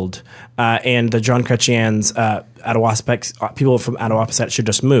Rebuild" and the John Chrétien's people from Attawapiskat should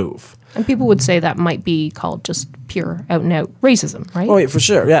just move. And people would say that might be called just pure out and out racism, right? Oh, yeah, for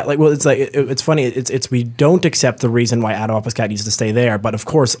sure. Yeah, it's funny. It's we don't accept the reason why Attawapiskat needs to stay there, but of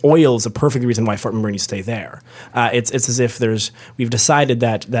course, oil is a perfect reason why Fort McMurray needs to stay there. It's as if we've decided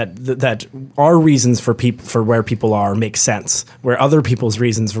that our reasons for where people are make sense, where other people's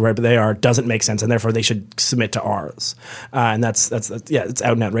reasons for where they are doesn't make sense, and therefore they should submit to ours. And that's it's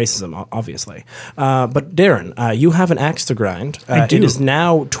out and out racism, obviously. But Darren, you have an axe to grind. I do. It is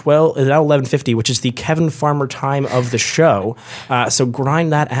now 11:50, which is the Kevin Farmer time of the show. So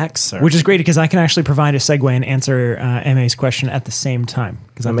grind that axe, sir. Which is great because I can actually provide a segue and answer MA's question at the same time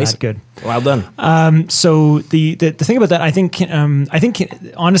because I'm that good. Well done. So the thing about that, I think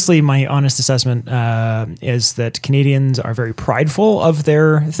honestly, my honest assessment is that Canadians are very prideful of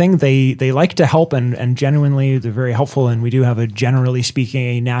their thing. They like to help and genuinely they're very helpful, and we do have generally speaking,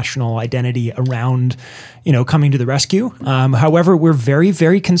 a national identity around coming to the rescue. However, we're very,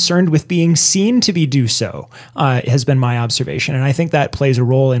 very concerned with being seen to do so, has been my observation. And I think that plays a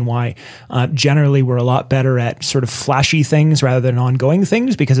role in why generally we're a lot better at sort of flashy things rather than ongoing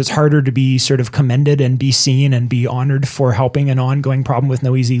things, because it's harder to be sort of commended and be seen and be honored for helping an ongoing problem with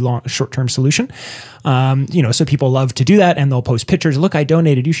no easy short-term solution. So people love to do that, and they'll post pictures. Look, I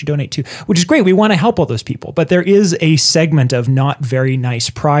donated. You should donate too, which is great. We want to help all those people, but there is a segment of not very nice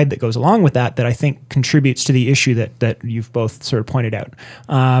pride that goes along with that I think contributes to the issue that you've both sort of pointed out.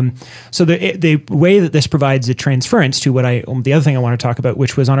 So the way that this provides a transference to the other thing I want to talk about,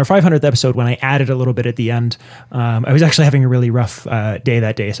 which was on our 500th episode when I added a little bit at the end. I was actually having a really rough day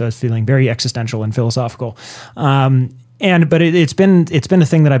that day, so I was feeling very existential and philosophical. But it's been a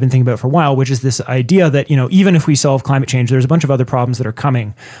thing that I've been thinking about for a while, which is this idea that, even if we solve climate change, there's a bunch of other problems that are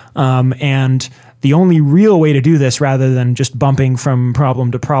coming. And the only real way to do this, rather than just bumping from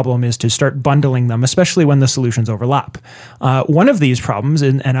problem to problem, is to start bundling them, especially when the solutions overlap. One of these problems,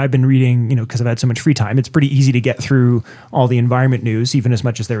 and I've been reading, because I've had so much free time, it's pretty easy to get through all the environment news, even as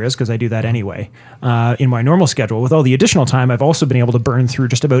much as there is, because I do that anyway, in my normal schedule. With all the additional time, I've also been able to burn through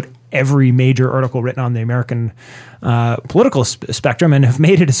just about every major article written on the American political spectrum, and have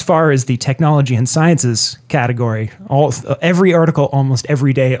made it as far as the technology and sciences category. Every article almost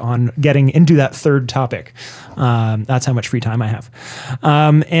every day on getting into that third topic. That's how much free time I have.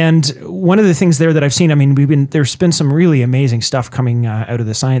 And one of the things there that I've seen, there's been some really amazing stuff coming out of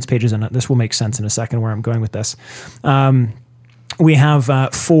the science pages, and this will make sense in a second where I'm going with this. We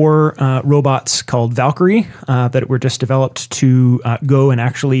have 4 robots called Valkyrie that were just developed to go and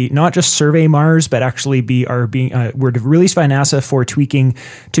actually not just survey Mars, but actually were released by NASA for tweaking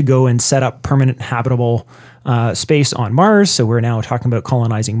to go and set up permanent habitable space on Mars. So we're now talking about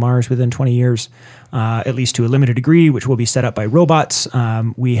colonizing Mars within 20 years, at least to a limited degree, which will be set up by robots.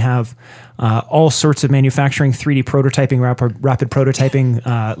 We have all sorts of manufacturing, 3D prototyping, rapid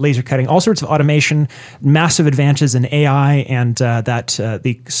prototyping, laser cutting, all sorts of automation, massive advances in AI, and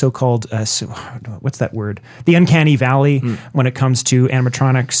the so-called, what's that word? The uncanny valley when it comes to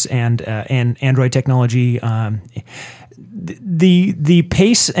animatronics and Android technology. The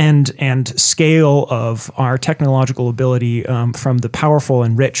pace and scale of our technological ability from the powerful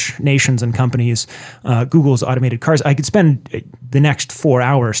and rich nations and companies, Google's automated cars. I could spend the next 4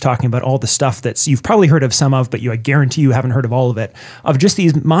 hours talking about all the stuff that you've probably heard of some of, but I guarantee you haven't heard of all of it, of just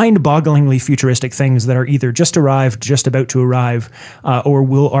these mind-bogglingly futuristic things that are either just arrived, just about to arrive,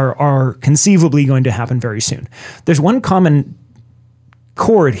 or are conceivably going to happen very soon. There's one common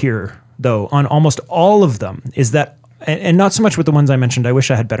chord here, though, on almost all of them, is that, and not so much with the ones I mentioned. I wish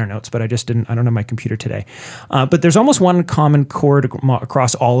I had better notes, but I just didn't. I don't have my computer today. But there's almost one common chord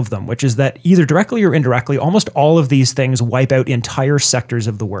across all of them, which is that either directly or indirectly, almost all of these things wipe out entire sectors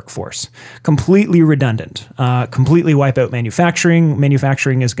of the workforce. Completely redundant. Completely wipe out manufacturing.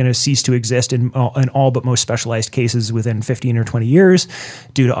 Manufacturing is going to cease to exist in all but most specialized cases within 15 or 20 years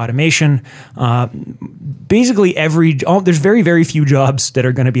due to automation. Basically, there's very, very few jobs that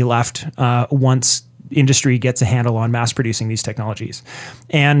are going to be left once industry gets a handle on mass producing these technologies.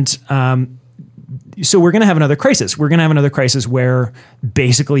 And so we're going to have another crisis. We're going to have another crisis where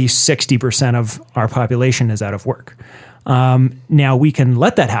basically 60% of our population is out of work. Now we can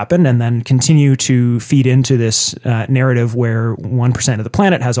let that happen and then continue to feed into this narrative where 1% of the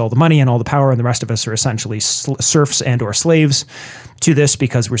planet has all the money and all the power, and the rest of us are essentially serfs and or slaves to this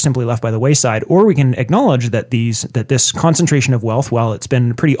because we're simply left by the wayside. Or we can acknowledge that this concentration of wealth, while it's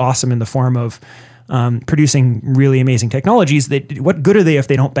been pretty awesome in the form of producing really amazing technologies, what good are they if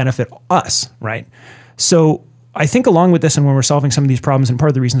they don't benefit us, right? So I think along with this, and when we're solving some of these problems, and part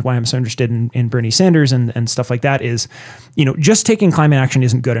of the reasons why I'm so interested in Bernie Sanders and stuff like that is, just taking climate action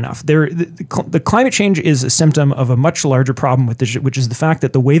isn't good enough. The climate change is a symptom of a much larger problem, which is the fact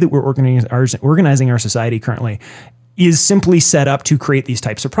that the way that we're organizing our society currently is simply set up to create these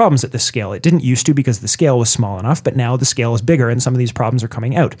types of problems at this scale. It didn't used to because the scale was small enough, but now the scale is bigger and some of these problems are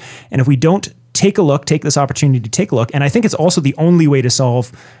coming out. And if we don't take this opportunity to take a look, and I think it's also the only way to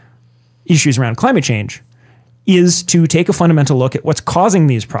solve issues around climate change, is to take a fundamental look at what's causing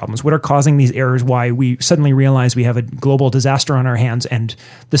these problems, what are causing these errors, why we suddenly realize we have a global disaster on our hands and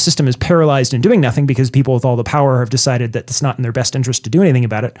the system is paralyzed and doing nothing because people with all the power have decided that it's not in their best interest to do anything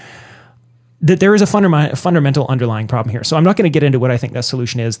about it. That there is a fundamental underlying problem here. So I'm not going to get into what I think that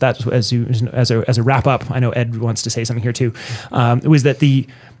solution is. That's as a wrap up. I know Ed wants to say something here too. Was that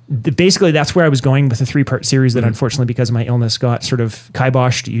basically that's where I was going with a 3-part series that unfortunately because of my illness got sort of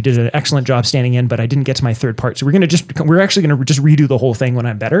kiboshed. You did an excellent job standing in, but I didn't get to my 3rd part. So we're actually going to just redo the whole thing when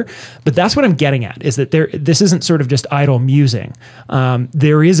I'm better. But that's what I'm getting at, is that this isn't sort of just idle musing.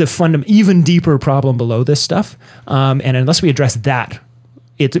 There is a even deeper problem below this stuff. And unless we address that,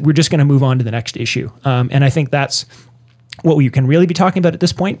 we're just going to move on to the next issue. And I think that's what we can really be talking about at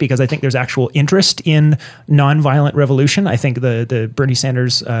this point, because I think there's actual interest in nonviolent revolution. I think the Bernie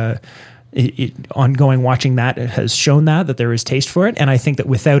Sanders ongoing watching that has shown that there is taste for it. And I think that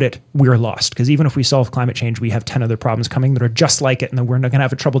without it, we're lost. Because even if we solve climate change, we have 10 other problems coming that are just like it and that we're not going to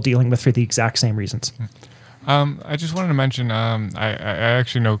have trouble dealing with for the exact same reasons. I just wanted to mention, I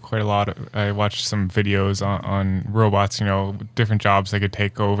actually know quite a lot. I watched some videos on robots, different jobs they could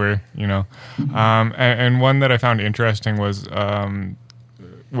take over, and one that I found interesting was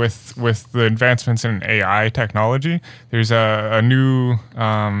with the advancements in AI technology, there's a new,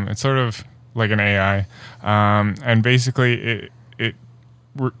 it's sort of like an AI, and basically it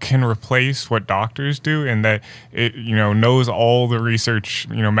can replace what doctors do, in that it knows all the research,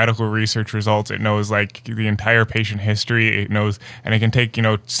 medical research results. It knows like the entire patient history. It knows, and it can take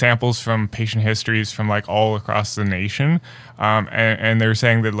samples from patient histories from like all across the nation, and they're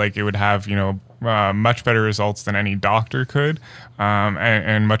saying that like it would have much better results than any doctor could,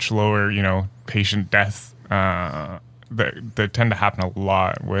 and much lower patient death that tend to happen a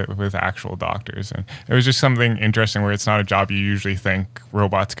lot with actual doctors. And it was just something interesting where it's not a job you usually think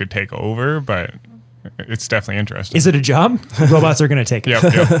robots could take over, but it's definitely interesting. Is it a job? Robots are going to take it.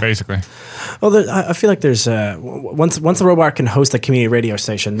 Yep, basically. Well, I feel like there's once a robot can host a community radio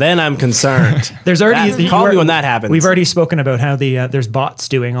station, then I'm concerned. There's already call me when that happens. We've already spoken about how there's bots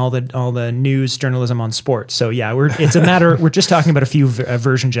doing all the news journalism on sports. So yeah, it's a matter. We're just talking about a few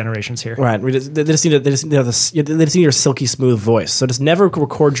version generations here. Right. They just need your silky smooth voice. So just never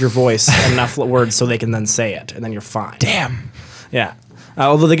record your voice enough words so they can then say it, and then you're fine. Damn. Yeah.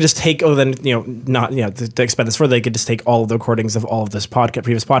 Although they could just take, to expand this further, they could just take all of the recordings of all of this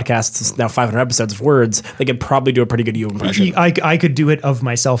previous podcasts. It's now 500 episodes of words. They could probably do a pretty good you impression. I could do it of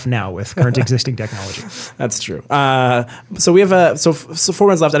myself now with current existing technology. That's true. So we have so 4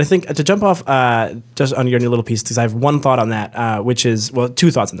 minutes left, and I think to jump off just on your new little piece, because I have one thought on that, which is two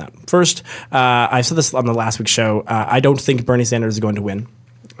thoughts on that. First, I said this on the last week's show. I don't think Bernie Sanders is going to win.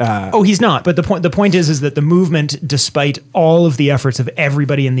 He's not. But the point is that the movement, despite all of the efforts of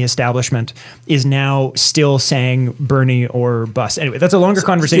everybody in the establishment, is now still saying Bernie or bust. Anyway, that's a longer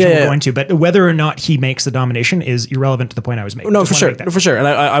conversation we're going to. But whether or not he makes the nomination is irrelevant to the point I was making. No, for sure. And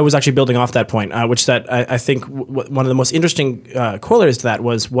I was actually building off that point, which that I think one of the most interesting corollaries to that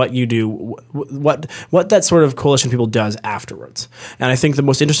was what you do, what that sort of coalition people does afterwards. And I think the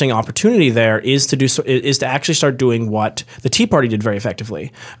most interesting opportunity there is to actually start doing what the Tea Party did very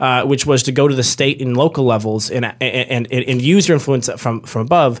effectively. Which was to go to the state and local levels and use your influence from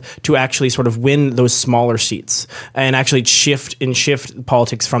above to actually sort of win those smaller seats and actually shift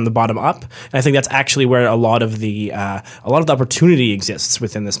politics from the bottom up. And I think that's actually where a lot of the opportunity exists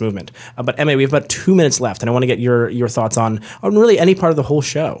within this movement. But Emma, we have about 2 minutes left, and I want to get your thoughts on really any part of the whole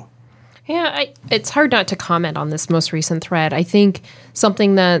show. Yeah, it's hard not to comment on this most recent thread. I think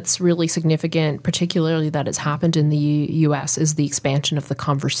something that's really significant, particularly that has happened in the U.S., is the expansion of the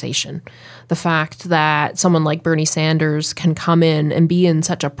conversation. The fact that someone like Bernie Sanders can come in and be in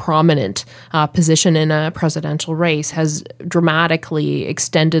such a prominent position in a presidential race has dramatically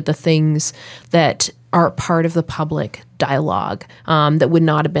extended the things that are part of the public dialogue that would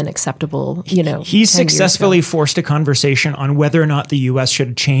not have been acceptable, He's successfully forced a conversation on whether or not the U.S.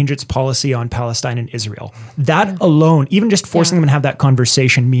 should change its policy on Palestine and Israel. That alone, even just forcing them to have that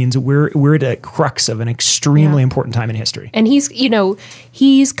conversation, means we're at a crux of an extremely important time in history. And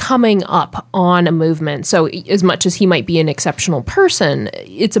he's coming up on a movement. So as much as he might be an exceptional person,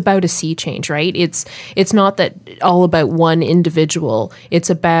 it's about a sea change, right? It's not that all about one individual. It's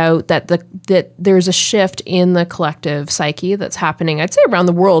about that there's a shift in the collective psyche that's happening, I'd say around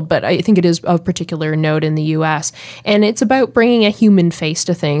the world, but I think it is of particular note in the U.S. And it's about bringing a human face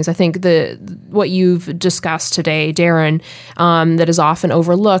to things. I think what you've discussed today, Darren, that is often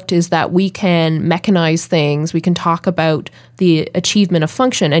overlooked is that we can mechanize things. We can talk about the achievement of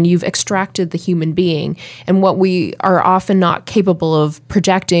function, and you've extracted the human being. And what we are often not capable of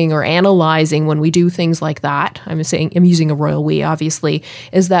projecting or analyzing when we do things like that, I'm using a royal we, obviously,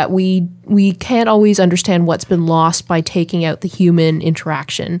 is that we can't always understand what's been lost by taking out the human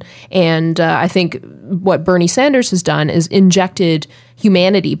interaction. And I think what Bernie Sanders has done is injected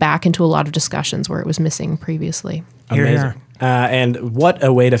humanity back into a lot of discussions where it was missing previously. Amazing. And what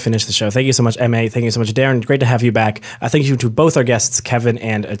a way to finish the show. Thank you so much, Emma. Thank you so much, Darren. Great to have you back. Thank you to both our guests, Kevin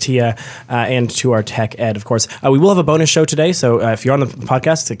and Atia, and to our tech ed, of course. We will have a bonus show today, so if you're on the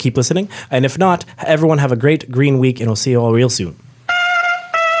podcast, keep listening. And if not, everyone have a great green week, and we'll see you all real soon.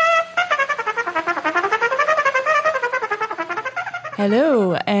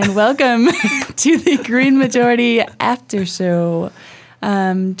 Hello, and welcome to the Green Majority After Show.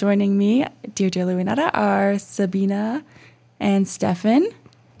 Joining me, Deirdre Lewinetta, are Sabina and Stefan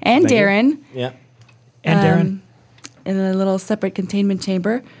and Thank Darren. You. Yeah. And Darren. In a little separate containment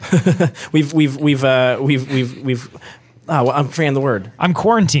chamber. We've I'm forgetting the word. I'm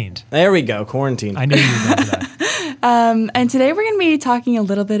quarantined. There we go, quarantine. I knew you would know that. And today we're going to be talking a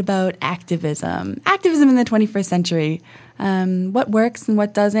little bit about activism. Activism in the 21st century. What works and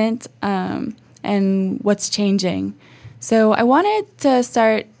what doesn't, and what's changing. So I wanted to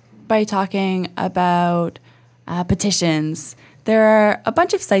start by talking about petitions. There are a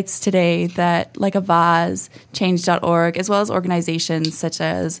bunch of sites today that, like Avaaz, Change.org, as well as organizations such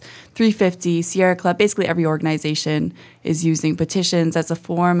as 350, Sierra Club, basically every organization is using petitions as a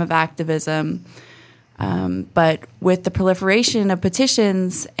form of activism. But with the proliferation of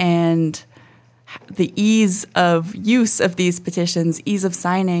petitions and the ease of use of these petitions, ease of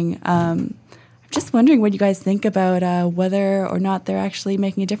signing, I'm just wondering what you guys think about whether or not they're actually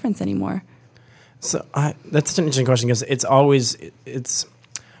making a difference anymore. So that's such an interesting question because it's obviously,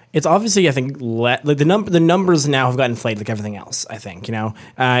 I think, like the numbers now have gotten inflated like everything else. I think, in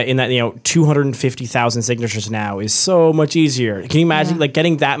that 250,000 signatures now is so much easier. Can you imagine like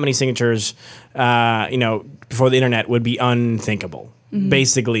getting that many signatures, before the internet would be unthinkable,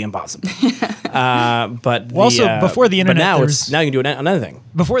 basically impossible. But before the internet, now you can do another thing.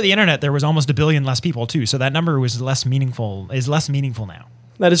 Before the internet, there was almost 1 billion less people too, so that number was less meaningful. Is less meaningful now.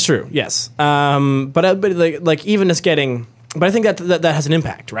 That is true. Yes, but like even just getting. But I think that has an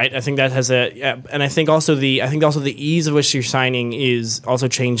impact, right? I think that has and I think also the ease of which you're signing is also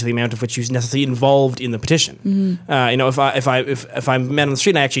changed the amount of which you're necessarily involved in the petition. If I'm met on the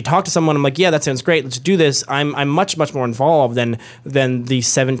street and I actually talk to someone, I'm like, yeah, that sounds great. Let's do this. I'm much more involved than the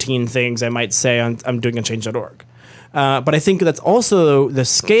 17 things I might say I'm doing on Change.org. But I think that's also the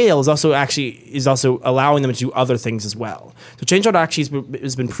scale is also allowing them to do other things as well. So Change.org actually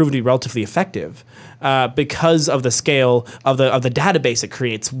has been proven to be relatively effective because of the scale of the database it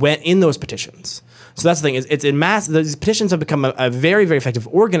creates in those petitions. So that's the thing. It's in mass. These petitions have become a very, very effective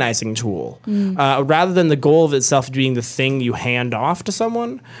organizing tool. Rather than the goal of itself being the thing you hand off to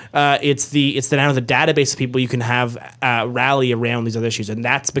someone, it's now the database of people you can have rally around these other issues, and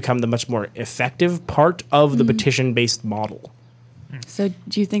that's become the much more effective part of the petition-based model. So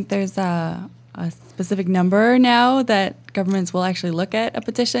do you think there's a specific number now that governments will actually look at a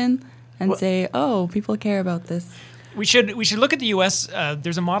petition and say, "Oh, people care about this"? We should look at the U.S.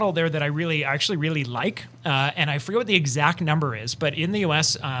 There's a model there that I actually really like, and I forget what the exact number is. But in the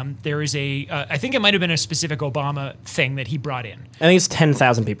U.S., there is I think it might have been a specific Obama thing that he brought in. I think it's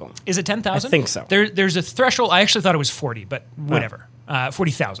 10,000 people. Is it 10,000? I think so. There's a threshold. I actually thought it was 40, but whatever.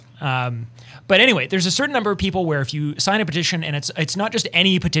 40,000. But anyway, there's a certain number of people where if you sign a petition, and it's not just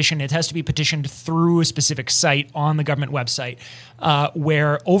any petition, it has to be petitioned through a specific site on the government website,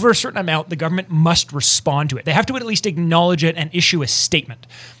 where over a certain amount, the government must respond to it. They have to at least acknowledge it and issue a statement.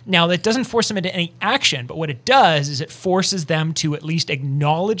 Now, that doesn't force them into any action, but what it does is it forces them to at least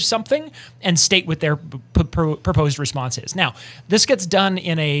acknowledge something and state what their proposed response is. Now, this gets done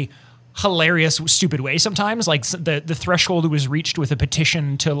in a hilarious, stupid way sometimes. Like the threshold was reached with a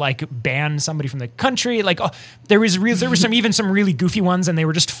petition to like ban somebody from the country. Like there were some really goofy ones, and they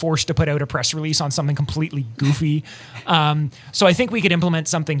were just forced to put out a press release on something completely goofy. So I think we could implement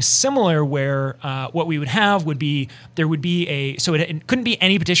something similar where what we would have would be it couldn't be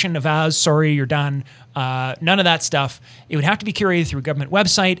any petition of Avaaz, sorry, you're done. None of that stuff. It would have to be curated through a government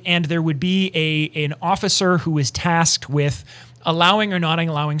website, and there would be an officer who is tasked with allowing or not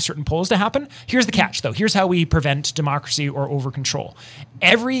allowing certain polls to happen. Here's the catch, though. Here's how we prevent democracy or over-control.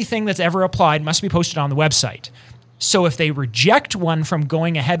 Everything that's ever applied must be posted on the website. So if they reject one from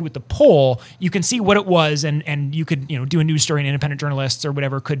going ahead with the poll, you can see what it was, and you could do a news story, and independent journalists or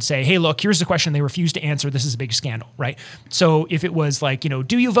whatever could say, hey, look, here's the question they refused to answer. This is a big scandal, right? So if it was like,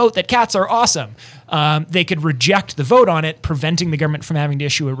 do you vote that cats are awesome? They could reject the vote on it, preventing the government from having to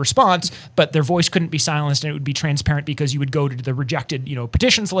issue a response, but their voice couldn't be silenced, and it would be transparent because you would go to the rejected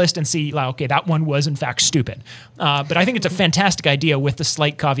petitions list and see, like, okay, that one was in fact stupid. But I think it's a fantastic idea with the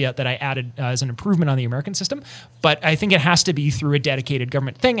slight caveat that I added as an improvement on the American system. But I think it has to be through a dedicated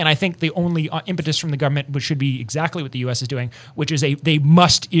government thing, and I think the only impetus from the government should be exactly what the U.S. is doing, which is they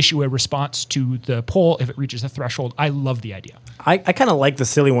must issue a response to the poll if it reaches a threshold. I love the idea. I kind of like the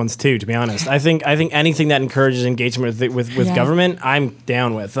silly ones too, to be honest. I think anything that encourages engagement with government, I'm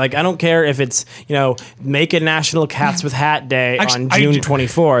down with. Like, I don't care if it's make a National Cats with Hat Day on June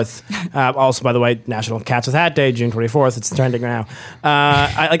 24th. Also, by the way, National Cats with Hat Day, June 24th. It's trending now.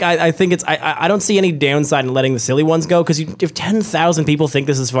 I think I don't see any downside in letting the silly early ones go, because if 10,000 people think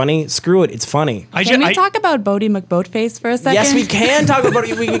this is funny, screw it, it's funny. Can we talk about Bodie McBoatface for a second? Yes, we can talk about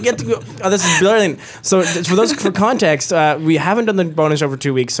it. We can get to. Oh, this is brilliant. So, for context, we haven't done the bonus show for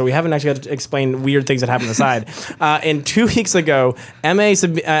 2 weeks, so we haven't actually got to explain weird things that happen aside. And 2 weeks ago,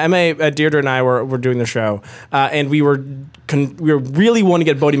 Deirdre and I were doing the show, and we were really wanting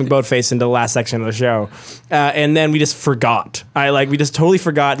to get Bodie McBoatface into the last section of the show, and then we just forgot. We just totally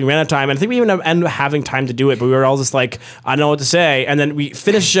forgot. We ran out of time, and I think we even ended up having time to do it, but we were all just like, I don't know what to say. And then we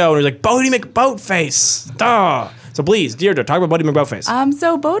finished the show, and we were like, Bodie McBoatface. Duh. So please, Deirdre, talk about Bodie McBoatface.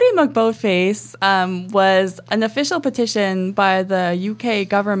 So Bodie McBoatface was an official petition by the UK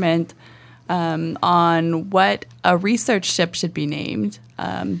government on what a research ship should be named.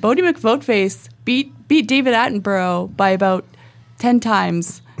 Bodie McBoatface beat David Attenborough by about 10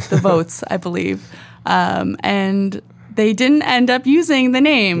 times the votes, I believe. And they didn't end up using the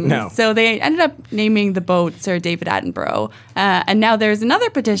name. No. So they ended up naming the boat Sir David Attenborough. And now there's another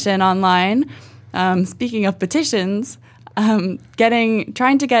petition online. Speaking of petitions,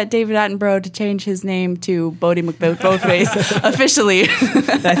 trying to get David Attenborough to change his name to Bodie McBoatface officially.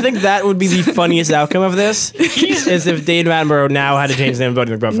 I think that would be the funniest outcome of this, is if David Attenborough now had to change his name to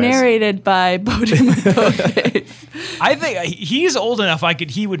Bodie McBoatface. Narrated by Bodie McBoatface. I think he's old enough.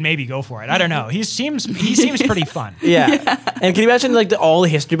 He would maybe go for it. I don't know. He seems pretty fun. Yeah. And can you imagine all the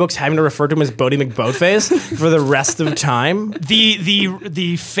history books having to refer to him as Bodie McBoatface for the rest of time?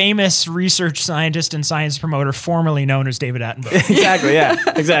 The famous research scientist and science promoter formerly known as David Attenborough. Exactly. Yeah.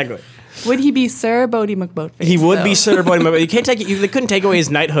 Exactly. Would he be Sir Bodie McBoatface? He would be Sir Bodie McBoatface. You can't they couldn't take away his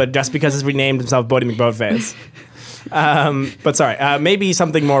knighthood just because he's renamed himself Bodie McBoatface. But sorry, maybe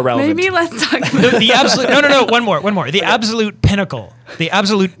something more relevant. Maybe let's talk about the absolute. No. One more. The absolute pinnacle, the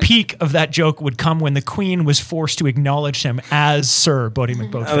absolute peak of that joke would come when the Queen was forced to acknowledge him as Sir Bodie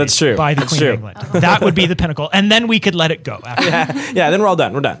McBoatface. Oh, that's true. By the Queen of England. That would be the pinnacle, and then we could let it go. Yeah. Then we're all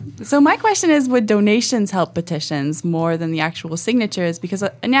done. We're done. So my question is, would donations help petitions more than the actual signatures? Because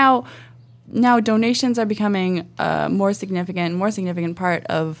now donations are becoming a more significant part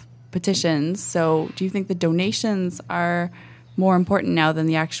of petitions. So do you think the donations are more important now than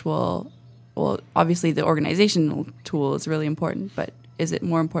the actual, well, obviously the organizational tool is really important, but is it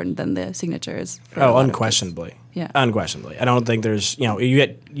more important than the signatures? Oh, unquestionably. Yeah. Unquestionably. I don't think there's,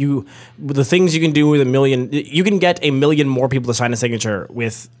 the things you can do with you can get 1 million more people to sign a signature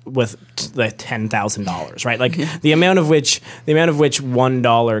with like $10,000, right? The amount of which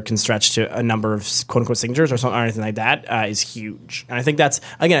 $1 can stretch to a number of quote unquote signatures or something or anything like that is huge. And I think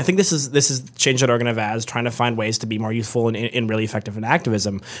this is Change.org is trying to find ways to be more useful and really effective in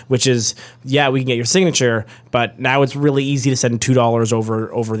activism, which is, we can get your signature, but now it's really easy to send $2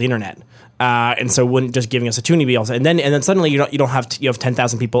 over the internet. And so wouldn't just giving us a toonie be also, and then suddenly you have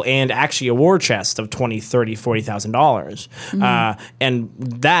 10,000 people and actually a war chest of $20,000, $30,000, $40,000, and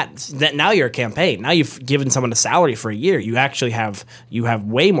that now you're a campaign. Now you've given someone a salary for a year. You actually have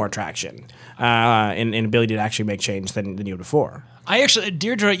way more traction and ability to actually make change than you had before.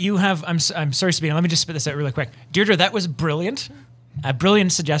 Deirdre, you have. I'm sorry, Sabina. Let me just spit this out really quick. Deirdre, that was brilliant. A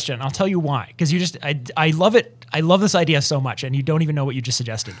brilliant suggestion. I'll tell you why. Because I love it. I love this idea so much, and you don't even know what you just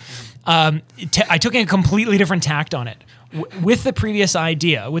suggested. I took a completely different tact on it. With the previous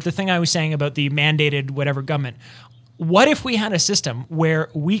idea, with the thing I was saying about the mandated whatever government, what if we had a system where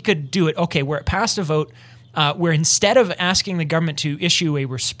we could do it, where it passed a vote, where instead of asking the government to issue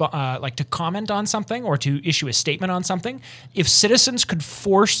to comment on something or to issue a statement on something, if citizens could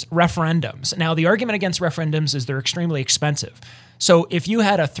force referendums. Now, the argument against referendums is they're extremely expensive. So if you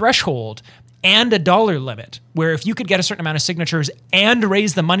had a threshold and a dollar limit, where if you could get a certain amount of signatures and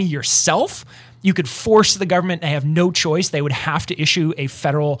raise the money yourself, you could force the government. They have no choice. They would have to issue a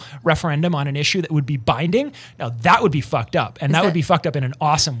federal referendum on an issue that would be binding. Now, that would be fucked up. And that would be fucked up in an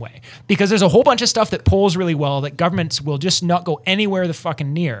awesome way. Because there's a whole bunch of stuff that polls really well that governments will just not go anywhere the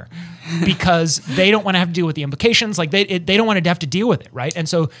fucking near because they don't want to have to deal with the implications. Like, they don't want to have to deal with it, right? And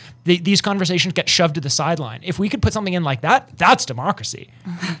so these conversations get shoved to the sideline. If we could put something in like that, that's democracy.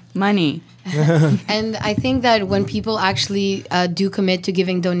 Money. And I think that when people actually do commit to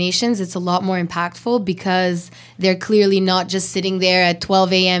giving donations, it's a lot more impactful because they're clearly not just sitting there at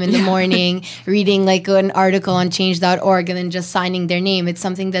 12 a.m. in the morning reading like an article on change.org and then just signing their name. It's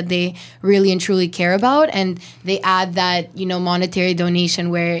something that they really and truly care about, and they add that, monetary donation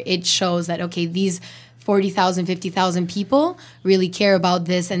where it shows that, okay, these 40,000, 50,000 people really care about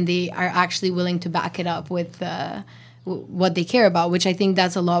this, and they are actually willing to back it up with what they care about, which I think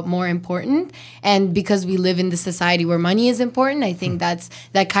that's a lot more important. And because we live in the society where money is important, I think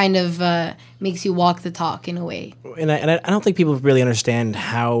that kind of makes you walk the talk in a way. And I don't think people really understand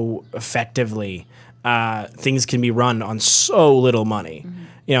how effectively things can be run on so little money.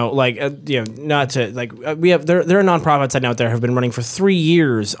 Not to we have there are nonprofits out there have been running for 3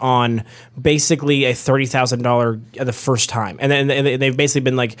 years on basically a $30,000 the first time, and they've basically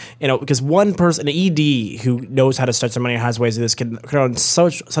been because one person, an ED who knows how to stretch their money and has ways of this can earn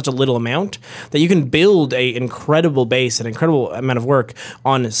such a little amount that you can build a incredible base, an incredible amount of work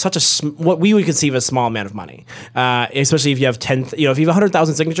on such what we would conceive as small amount of money, especially if you have if you have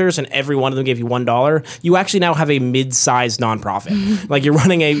 100,000 signatures and every one of them gave you $1, you actually now have a mid-sized nonprofit. Like you're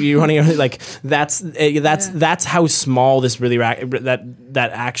running that's how small this really that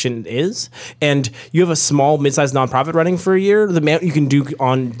action is. And you have a small mid-sized nonprofit running for a year, the amount you can do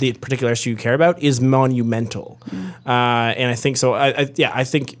on the particular issue you care about is monumental. And I think so. I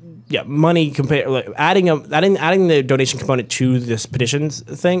think money adding the donation component to this petitions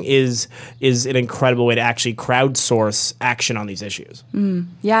thing is an incredible way to actually crowdsource action on these issues.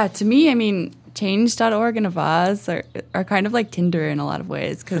 Yeah, to me, I mean, Change.org and Avaaz are kind of like Tinder in a lot of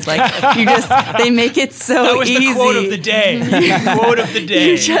ways, because they make it so easy. That was the quote of the day. Quote of the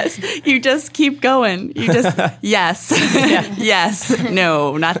day. You just keep going. You just yes, yes,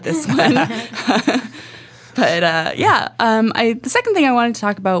 no, not this one. But the second thing I wanted to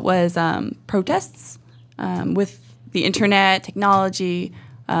talk about was protests with the internet, technology,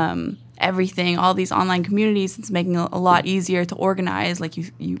 everything, all these online communities. It's making it a lot easier to organize, like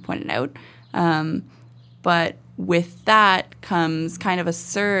you pointed out. But with that comes kind of a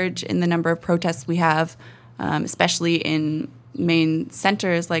surge in the number of protests we have, especially in main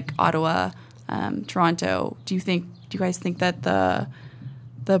centers like Ottawa, Toronto. Do you guys think that the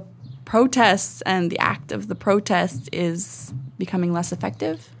protests and the act of the protest is becoming less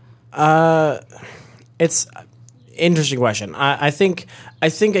effective? It's interesting question. I think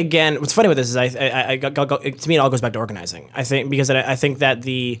again, what's funny with this is to me it all goes back to organizing. I think that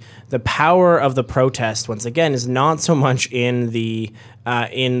the power of the protest once again is not so much in the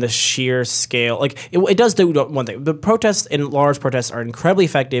sheer scale. Like it does do one thing. The protests and large protests are incredibly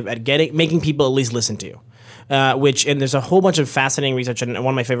effective at making people at least listen to you. And there's a whole bunch of fascinating research, and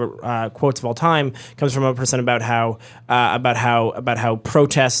one of my favorite quotes of all time comes from a person about how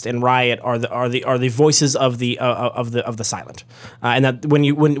protest and riot are the voices of the silent, and that when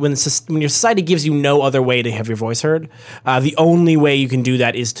your society gives you no other way to have your voice heard, the only way you can do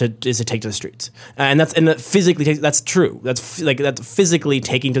that is to take to the streets, that's true. That's physically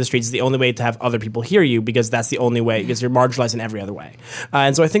taking to the streets is the only way to have other people hear you, because that's the only way, because you're marginalized in every other way,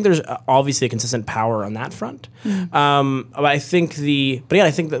 and so I think there's obviously a consistent power on that front. But I think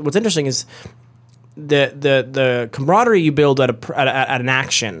that what's interesting is the camaraderie you build at an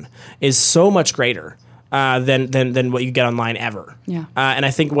action is so much greater than what you get online ever. Yeah. And I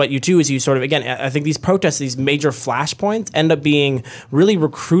think what you do is you sort of, again, I think these protests, these major flashpoints end up being really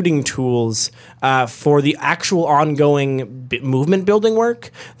recruiting tools for the actual ongoing movement building work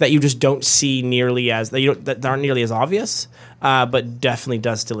that you just don't see nearly as, that aren't nearly as obvious, but definitely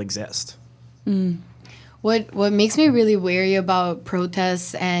does still exist. What makes me really wary about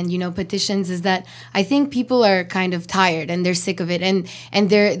protests and petitions is that I think people are kind of tired and they're sick of it, and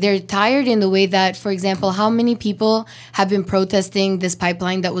they're tired in the way that, for example, how many people have been protesting this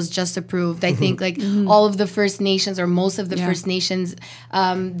pipeline that was just approved? I think all of the First Nations, or most of the First Nations,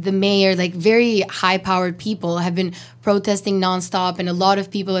 the mayor, very high-powered people have been protesting nonstop, and a lot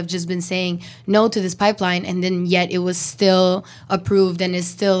of people have just been saying no to this pipeline, and then yet it was still approved and is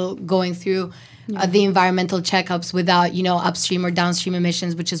still going through the environmental checkups without, upstream or downstream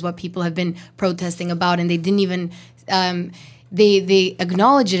emissions, which is what people have been protesting about. And they didn't even, they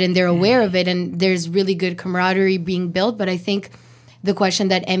acknowledge it and they're aware of it. And there's really good camaraderie being built. But I think the question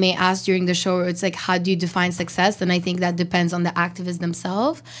that Emma asked during the show, it's how do you define success? And I think that depends on the activists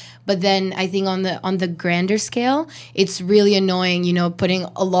themselves. But then I think on the grander scale, it's really annoying, putting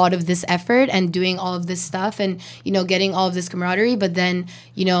a lot of this effort and doing all of this stuff and, getting all of this camaraderie. But then,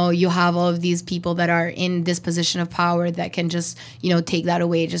 you have all of these people that are in this position of power that can just, take that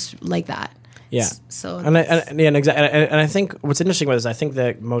away just like that. Yeah. So exactly. And I think what's interesting about this, I think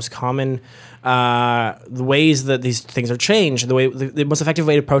the most common the ways that these things are changed, the most effective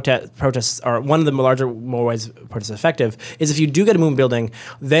way to protests, or one of the more ways protests are effective, is if you do get a movement building,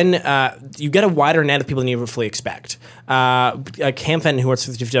 then you get a wider net of people than you ever fully expect. Cam Fenton, who works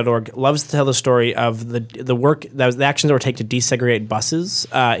with 50.org, loves to tell the story of the work the actions that were taken to desegregate buses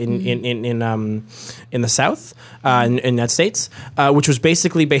in the South in the United States, which was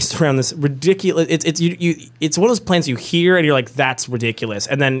basically based around this ridiculous. It's one of those plans you hear and you're like, that's ridiculous,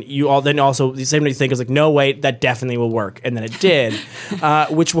 and then you also so the same thing is like, no, wait, that definitely will work, and then it did,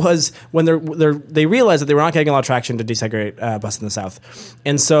 which was when they realized that they were not getting a lot of traction to desegregate bus in the South,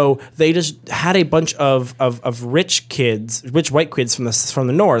 and so they just had a bunch of rich white kids from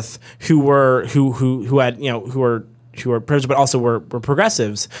the North who were privileged but also were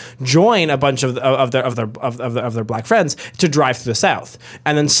progressives, join a bunch of their black friends to drive through the South,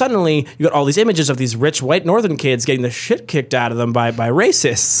 and then suddenly you got all these images of these rich white Northern kids getting the shit kicked out of them by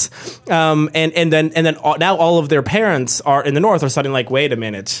racists, and then now all of their parents are in the North are suddenly like, wait a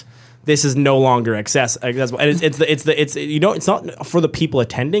minute. This is no longer accessible, and it's not for the people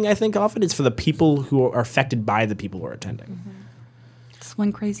attending. I think often it's for the people who are affected by the people who are attending. Mm-hmm.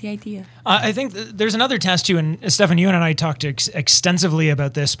 One crazy idea. I think there's another test too, and Stefan, you and I talked extensively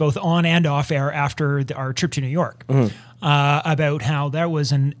about this both on and off air after our trip to New York, about how that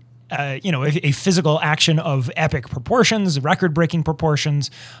was a physical action of epic proportions, record-breaking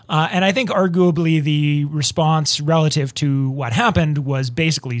proportions, and I think arguably the response relative to what happened was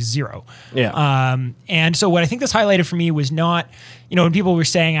basically zero. Yeah. And so what I think this highlighted for me was not, when people were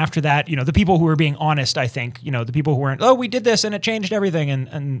saying after that, the people who were being honest, I think, the people who weren't, we did this and it changed everything,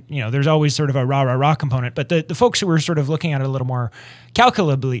 and there's always sort of a rah component, but the folks who were sort of looking at it a little more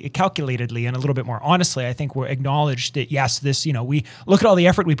calculatedly and a little bit more honestly, I think were acknowledged that yes, this, we look at all the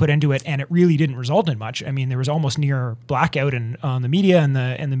effort we put into it and it really didn't result in much. I mean, there was almost near blackout on the media and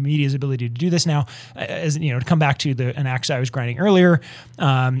the media's ability to do this now. As to come back to an axe I was grinding earlier,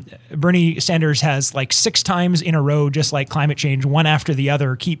 Bernie Sanders has like 6 times in a row, just like climate change, one after the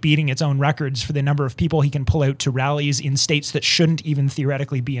other, keep beating its own records for the number of people he can pull out to rallies in states that shouldn't even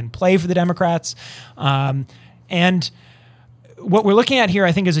theoretically be in play for the Democrats. And what we're looking at here,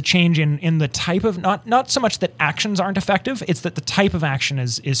 I think, is a change in the type of, not so much that actions aren't effective, it's that the type of action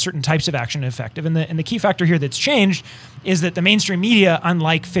is certain types of action effective. And the key factor here that's changed is that the mainstream media,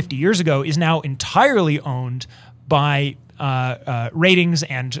 unlike 50 years ago, is now entirely owned by ratings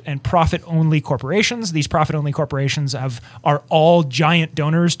and profit-only corporations. These profit-only corporations are all giant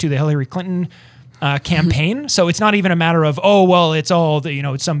donors to the Hillary Clinton campaign. So it's not even a matter of, it's all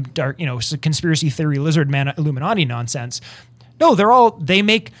it's some dark, conspiracy theory lizard man Illuminati nonsense. No, they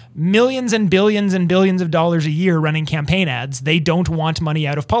make millions and billions of dollars a year running campaign ads. They don't want money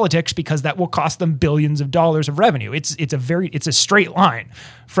out of politics because that will cost them billions of dollars of revenue. It's a straight line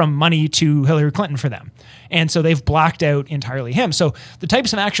from money to Hillary Clinton for them. And so they've blacked out entirely him. So the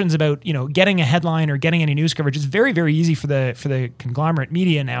types of actions about, getting a headline or getting any news coverage is very, very easy for the conglomerate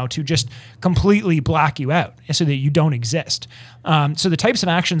media now to just completely black you out so that you don't exist. So the types of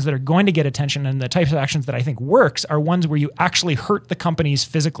actions that are going to get attention and the types of actions that I think works are ones where you actually hurt the companies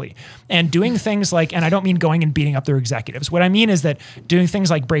physically. And doing things like, and I don't mean going and beating up their executives. What I mean is that doing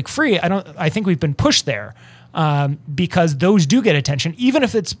things like break free, I think we've been pushed there. Because those do get attention, even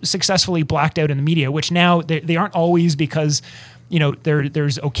if it's successfully blacked out in the media, which now they aren't always, because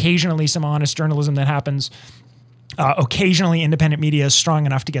there's occasionally some honest journalism that happens. Occasionally independent media is strong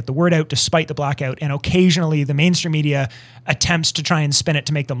enough to get the word out despite the blackout, and occasionally the mainstream media attempts to try and spin it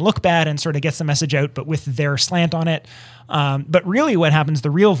to make them look bad and sort of gets the message out, but with their slant on it. But really what happens,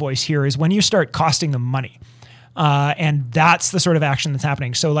 the real voice here, is when you start costing them money. And that's the sort of action that's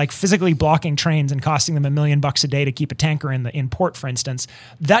happening. So like physically blocking trains and costing them $1 million a day to keep a tanker in port, for instance,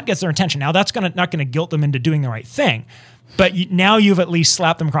 that gets their attention. Now that's not going to guilt them into doing the right thing, but now you've at least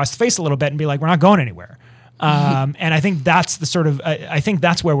slapped them across the face a little bit and be like, we're not going anywhere. And I think that's the sort of, I think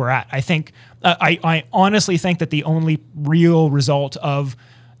that's where we're at. I think, I honestly think that the only real result of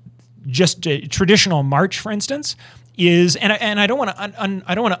just a traditional march, for instance, is, and I don't want to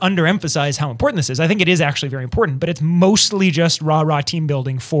underemphasize how important this is. I think it is actually very important, but it's mostly just raw team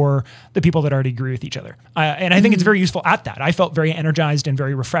building for the people that already agree with each other. And I think it's very useful at that. I felt very energized and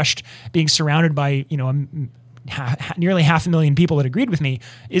very refreshed being surrounded by, nearly 500,000 people that agreed with me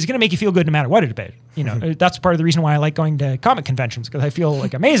is going to make you feel good no matter what it's about. That's part of the reason why I like going to comic conventions, because I feel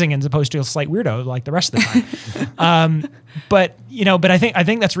like amazing as opposed to a slight weirdo like the rest of the time. But I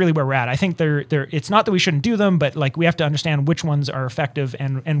think that's really where we're at. I think it's not that we shouldn't do them, but like we have to understand which ones are effective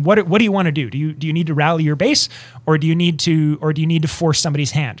and what do you want to do? Do you need to rally your base, or do you need to force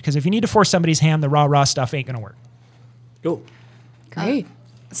somebody's hand? Because if you need to force somebody's hand, the raw stuff ain't going to work. Cool. Great.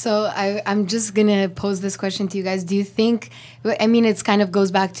 So I'm just going to pose this question to you guys. Do you think, I mean, it's kind of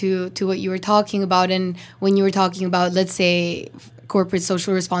goes back to what you were talking about, and when you were talking about, let's say, corporate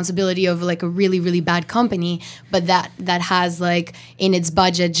social responsibility of like a really, really bad company, but that has like in its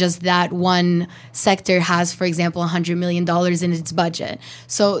budget, just that one sector has, for example, $100 million in its budget.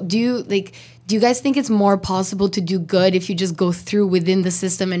 So do you guys think it's more possible to do good if you just go through within the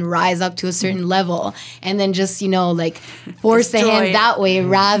system and rise up to a certain level and then just, like force the hand that way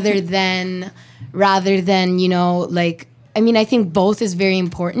rather than, I think both is very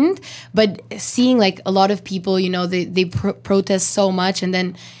important, but seeing like a lot of people, they protest so much and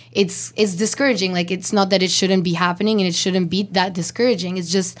then it's discouraging. Like, it's not that it shouldn't be happening and it shouldn't be that discouraging.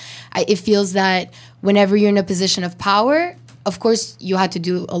 It's just, it feels that whenever you're in a position of power, of course, you had to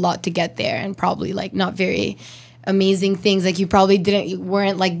do a lot to get there and probably like not very amazing things. Like you probably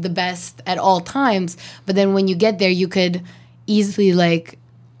weren't like the best at all times. But then when you get there, you could easily like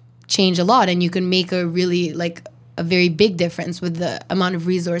change a lot and you can make a really like a very big difference with the amount of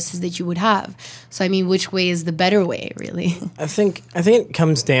resources that you would have. So, which way is the better way, really? I think it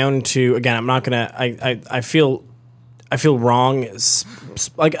comes down to, again, I'm not going to, I feel wrong.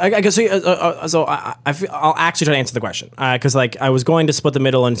 Like I guess so. I'll actually try to answer the question because like I was going to split the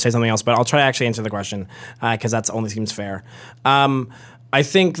middle and say something else, but I'll try to actually answer the question because that's only seems fair. I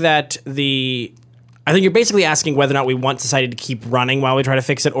think you're basically asking whether or not we want society to keep running while we try to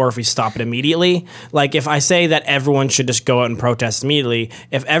fix it, or if we stop it immediately. Like if I say that everyone should just go out and protest immediately,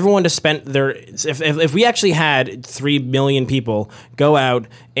 if everyone just spent if we actually had 3 million people go out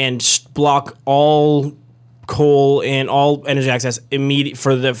and block all coal and all energy access immediate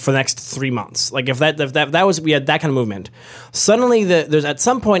for the next 3 months. Like if that was, we had that kind of movement. Suddenly there's at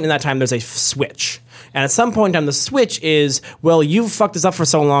some point in that time there's a switch, and at some point in time the switch is, well, you've fucked this up for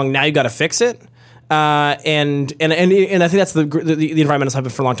so long, now you got to fix it. And I think that's the environmentalists have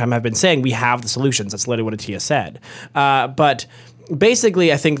been for a long time have been saying we have the solutions. That's literally what Atiya said. But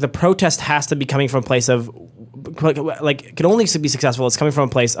basically, I think the protest has to be coming from a place of like can only be successful. It's coming from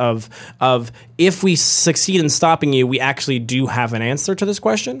a place of if we succeed in stopping you, we actually do have an answer to this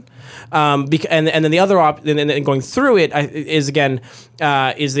question. And then the other and going through it is again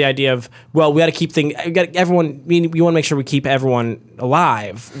is the idea of, well, we got to keep everyone. We want to make sure we keep everyone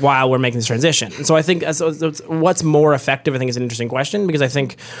alive while we're making this transition. And so I think what's more effective, I think, is an interesting question, because I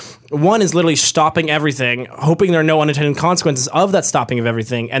think one is literally stopping everything, hoping there are no unintended consequences of that stopping of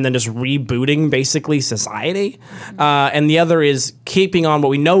everything, and then just rebooting basically society. And the other is keeping on what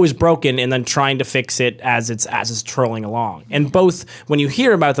we know is broken and then trying to fix it as it's trolling along. And both, when you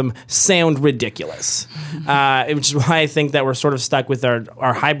hear about them, sound ridiculous, which is why I think that we're sort of stuck with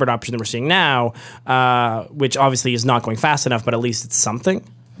our hybrid option that we're seeing now, which obviously is not going fast enough, but at least it's something.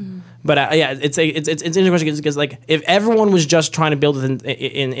 But yeah, it's an interesting question because like if everyone was just trying to build it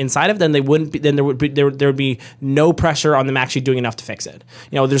inside of it, then they wouldn't be. Then there would be no pressure on them actually doing enough to fix it.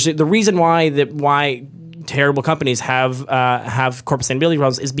 There's the reason why terrible companies have corporate sustainability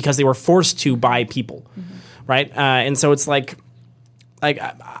problems is because they were forced to by people, right? And so it's like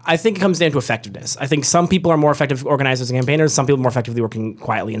I think it comes down to effectiveness. I think some people are more effective organizers and campaigners. Some people are more effectively working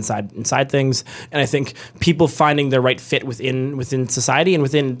quietly inside things. And I think people finding their right fit within society and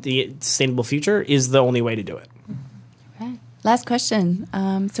within the sustainable future is the only way to do it. Okay. Last question.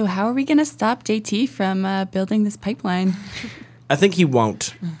 So how are we going to stop JT from building this pipeline? I think he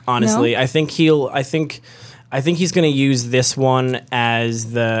won't. Honestly, no? I think he's going to use this one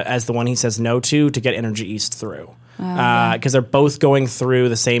as the one he says no to get Energy East through. Because they're both going through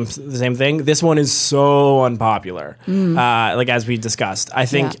the same thing. This one is so unpopular, like as we discussed. I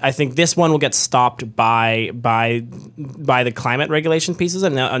think this one will get stopped by the climate regulation pieces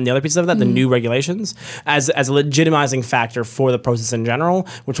and the other pieces of that, the new regulations, as a legitimizing factor for the process in general,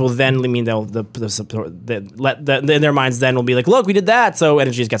 which will then mean in their minds then will be like, look, we did that, so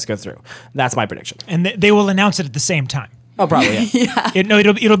Energy gets to go through. That's my prediction, and they will announce it at the same time. Oh, probably. Yeah.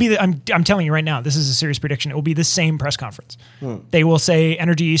 It'll be. I'm telling you right now. This is a serious prediction. It will be the same press conference. They will say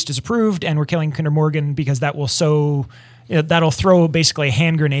Energy East is approved, and we're killing Kinder Morgan because that will that'll throw basically a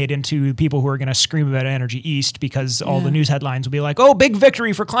hand grenade into people who are going to scream about Energy East because all the news headlines will be like, "Oh, big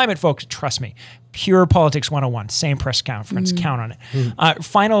victory for climate folks." Trust me, pure politics 101. Same press conference. Count on it.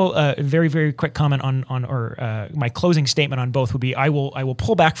 Final, very very quick comment on my closing statement on both would be I will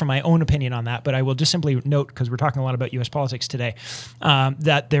pull back from my own opinion on that, but I will just simply note, because we're talking a lot about U.S. politics today,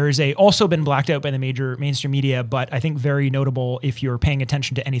 that there is also been blacked out by the major mainstream media, but I think very notable if you're paying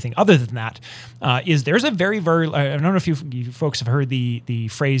attention to anything other than that, is there's a very very I don't know if you folks have heard the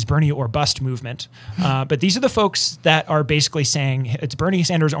phrase Bernie or bust movement, but these are the folks that are basically saying it's Bernie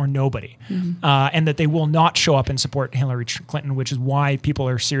Sanders or nobody. and that they will not show up and support Hillary Clinton, which is why people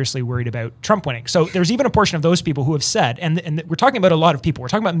are seriously worried about Trump winning. So there's even a portion of those people who have said, and we're talking about a lot of people, we're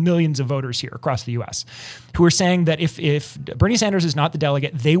talking about millions of voters here across the U.S., who are saying that if Bernie Sanders is not the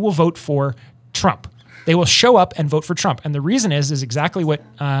delegate, they will vote for Trump. They will show up and vote for Trump. And the reason is exactly what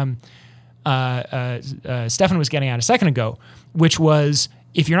Stefan was getting at a second ago, which was,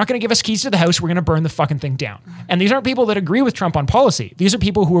 if you're not going to give us keys to the house, we're going to burn the fucking thing down. And these aren't people that agree with Trump on policy. These are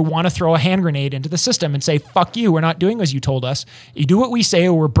people who want to throw a hand grenade into the system and say, fuck you, we're not doing as you told us. You do what we say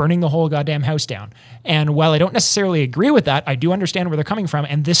or we're burning the whole goddamn house down. And while I don't necessarily agree with that, I do understand where they're coming from.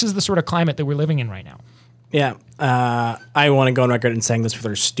 And this is the sort of climate that we're living in right now. Yeah, I want to go on record and saying this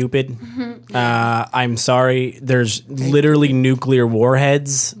people are stupid. I'm sorry. There's literally nuclear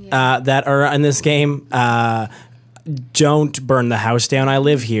warheads that are in this game. Don't burn the house down. I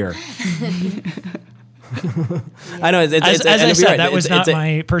live here. I know. As I said, that was not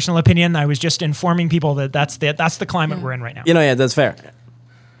my personal opinion. I was just informing people that that's the climate we're in right now. Yeah, that's fair.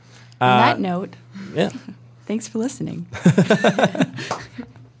 On that note, yeah. Thanks for listening.